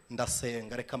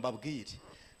ndasenga. Reka mbabwire,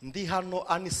 ndi hano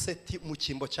AGAPE mu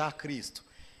cyimbo cya Kristo.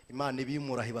 Imana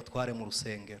ibimura hibatware mu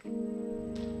rusengero,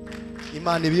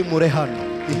 Imana ibimure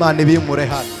hano, Imana ibimure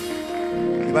hano,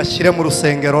 ibashyire mu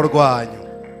rusengero rwanyu.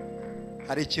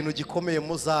 Hari ikintu gikomeye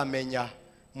muzamenya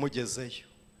mugezeyo.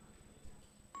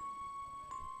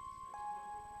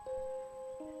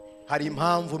 Hari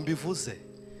impamvu mbivuze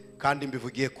kandi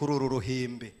mbivugiye kuri uru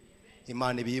ruhimbi.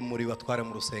 Imana ibimuri batware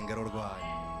mu rusengero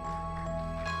rwayo.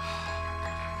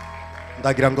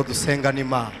 Ndagira ngo dusengane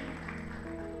Imana.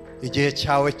 Igihe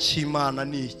cyawe cy'Imana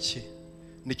ni iki?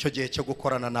 Nicyo gihe cyo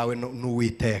gukorana nawe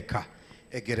n'Uwiteka.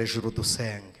 Egera hejuru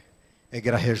dusenge,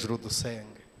 egera hejuru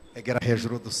dusenge, egera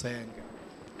hejuru dusenge.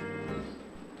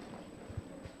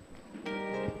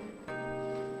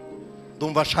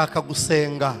 Ndumva shaka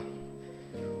gusenga.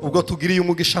 Ubwo tugiriye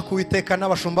umugisha ku Uwiteka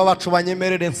n'abashumba bacu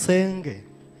banyemerere nsenge.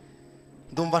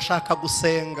 Ndumva shaka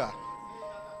gusenga.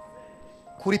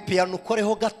 Kuri piano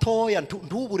ukoreho gatoya,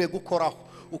 ntubure gukoraho,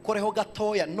 ukoreho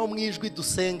gatoya, no mwijwi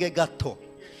dusenge gato.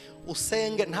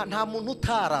 Usenge, nta muntu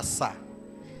utarasa,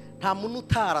 nta muntu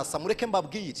utarasa. Mureke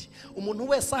mbabwire, umuntu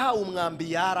wese ahawe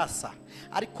umwambi yarasa,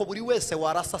 ariko buri wese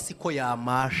warasa siko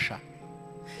yamasha.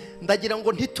 Ndagira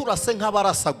ngo ntiturase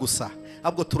nk'abarasa gusa,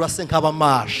 ahubwo turase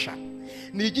nk'abamasha.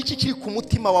 Ni igiki kiri ku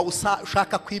mutima wawe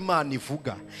ushaka ko Imana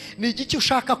ivuga? Ni igiki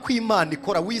ushaka ko Imana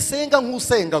ikora? Wisenga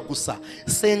nk'usenga gusa,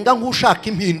 senga nk'ushaka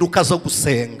impinduka zo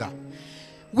gusenga.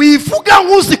 Wivuga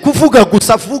nk'uzi kuvuga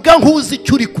gusa, vuga nk'uzi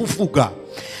icyo uri kuvuga.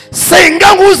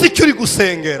 Senga nk'uzi icyo uri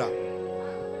gusengera.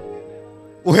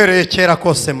 Uhereye kera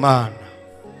kose Mana,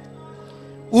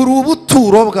 uri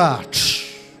ubuturo bwacu.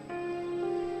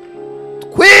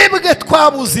 Twebwe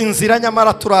twabuze inzira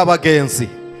nyamara turi abagenzi.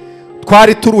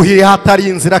 Twari turuhiye hatari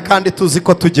inzira kandi tuzi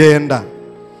ko tugenda.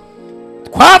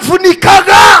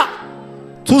 Twavunikaga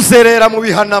tuzerera mu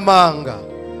bihanamanga.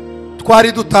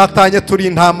 Twari dutatanye turi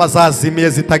intama zazimiye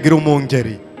zitagira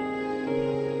umungeri.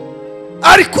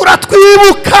 Ariko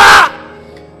uratwibuka,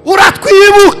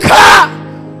 uratwibuka,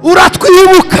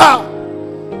 uratwibuka.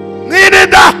 Mwene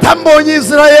data mbonye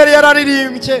Israeli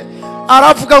yararirimbye,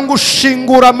 aravuga ngo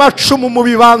ushingura amacumu mu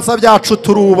bibanza byacu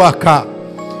turubaka.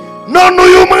 None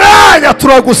uyu mwanya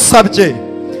turagusabye,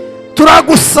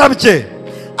 turagusabye,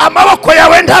 amaboko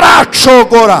yawe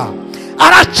ntaracogora,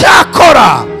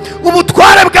 aracyakora.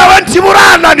 Ubutware bwawe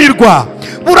ntiburananirwa,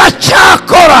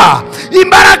 buracyakora.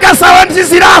 Imbaraga zawe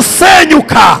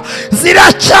ntizirasenyuka,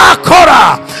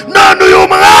 ziracyakora. None uyu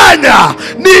mwanya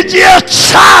ni igihe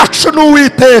cyacu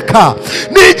n'Uwiteka,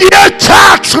 ni igihe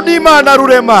cyacu n'Imana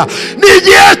rurema, ni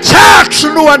igihe cyacu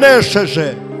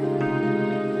n'uwanesheje.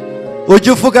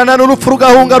 Ujye uvugana n'urupfu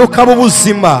rugahunga rukaba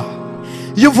ubuzima.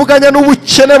 iyo uvuganye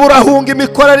n'ubukene burahunga,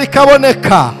 imikorere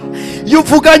ikaboneka. iyo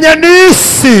uvuganye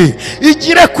n'isi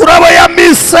igire kurabo ya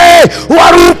mise,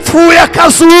 wari upfuye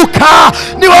akazuka,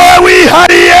 ni wowe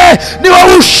wihariye, ni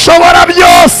wowe ushobora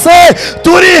byose.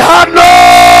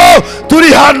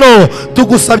 turi hano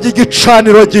tugusabye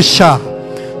igicaniro gishya,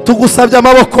 tugusabye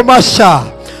amaboko mashya,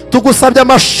 tugusabye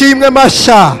amashimwe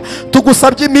mashya,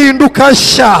 tugusabye impinduka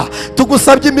nshya,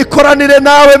 tugusabye imikoranire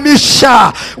nawe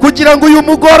mishya, kugira ngo uyu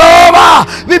mugoroba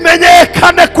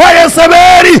bimenyekane kwa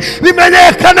Yezebeli,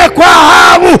 bimenyekane kwa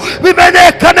Ahabu,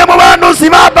 bimenyekane mu bahanuzi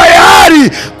ba Bayali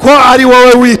ko ari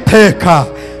wowe witeka,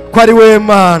 ko ari wowe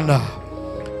Mana.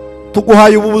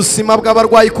 Tuguhaye ubu buzima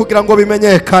bw'abarwayi kugira ngo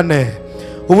bimenyekane,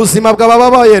 ubuzima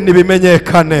bw'abababaye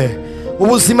nibimenyekane,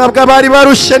 ubuzima bw'abari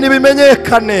barushye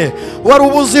nibimenyekane, wari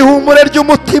ubuzi ihumure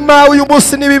ry'umutima uyu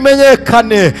munsi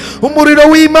nibimenyekane. Umuriro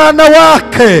w'Imana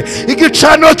wake,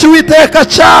 igicaniro cy'Uwiteka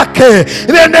cyake,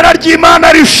 ibendera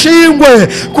ry'Imana rishingwe,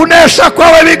 kunesha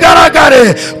kwawe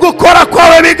bigaragare, gukora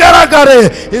kwawe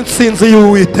bigaragare, intsinzi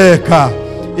y'Uwiteka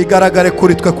igaragare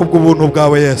kuri twe kubw'ubuntu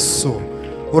bwawe Yesu.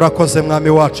 Urakoze mwami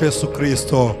wacu Yesu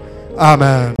Kristo,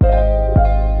 amen.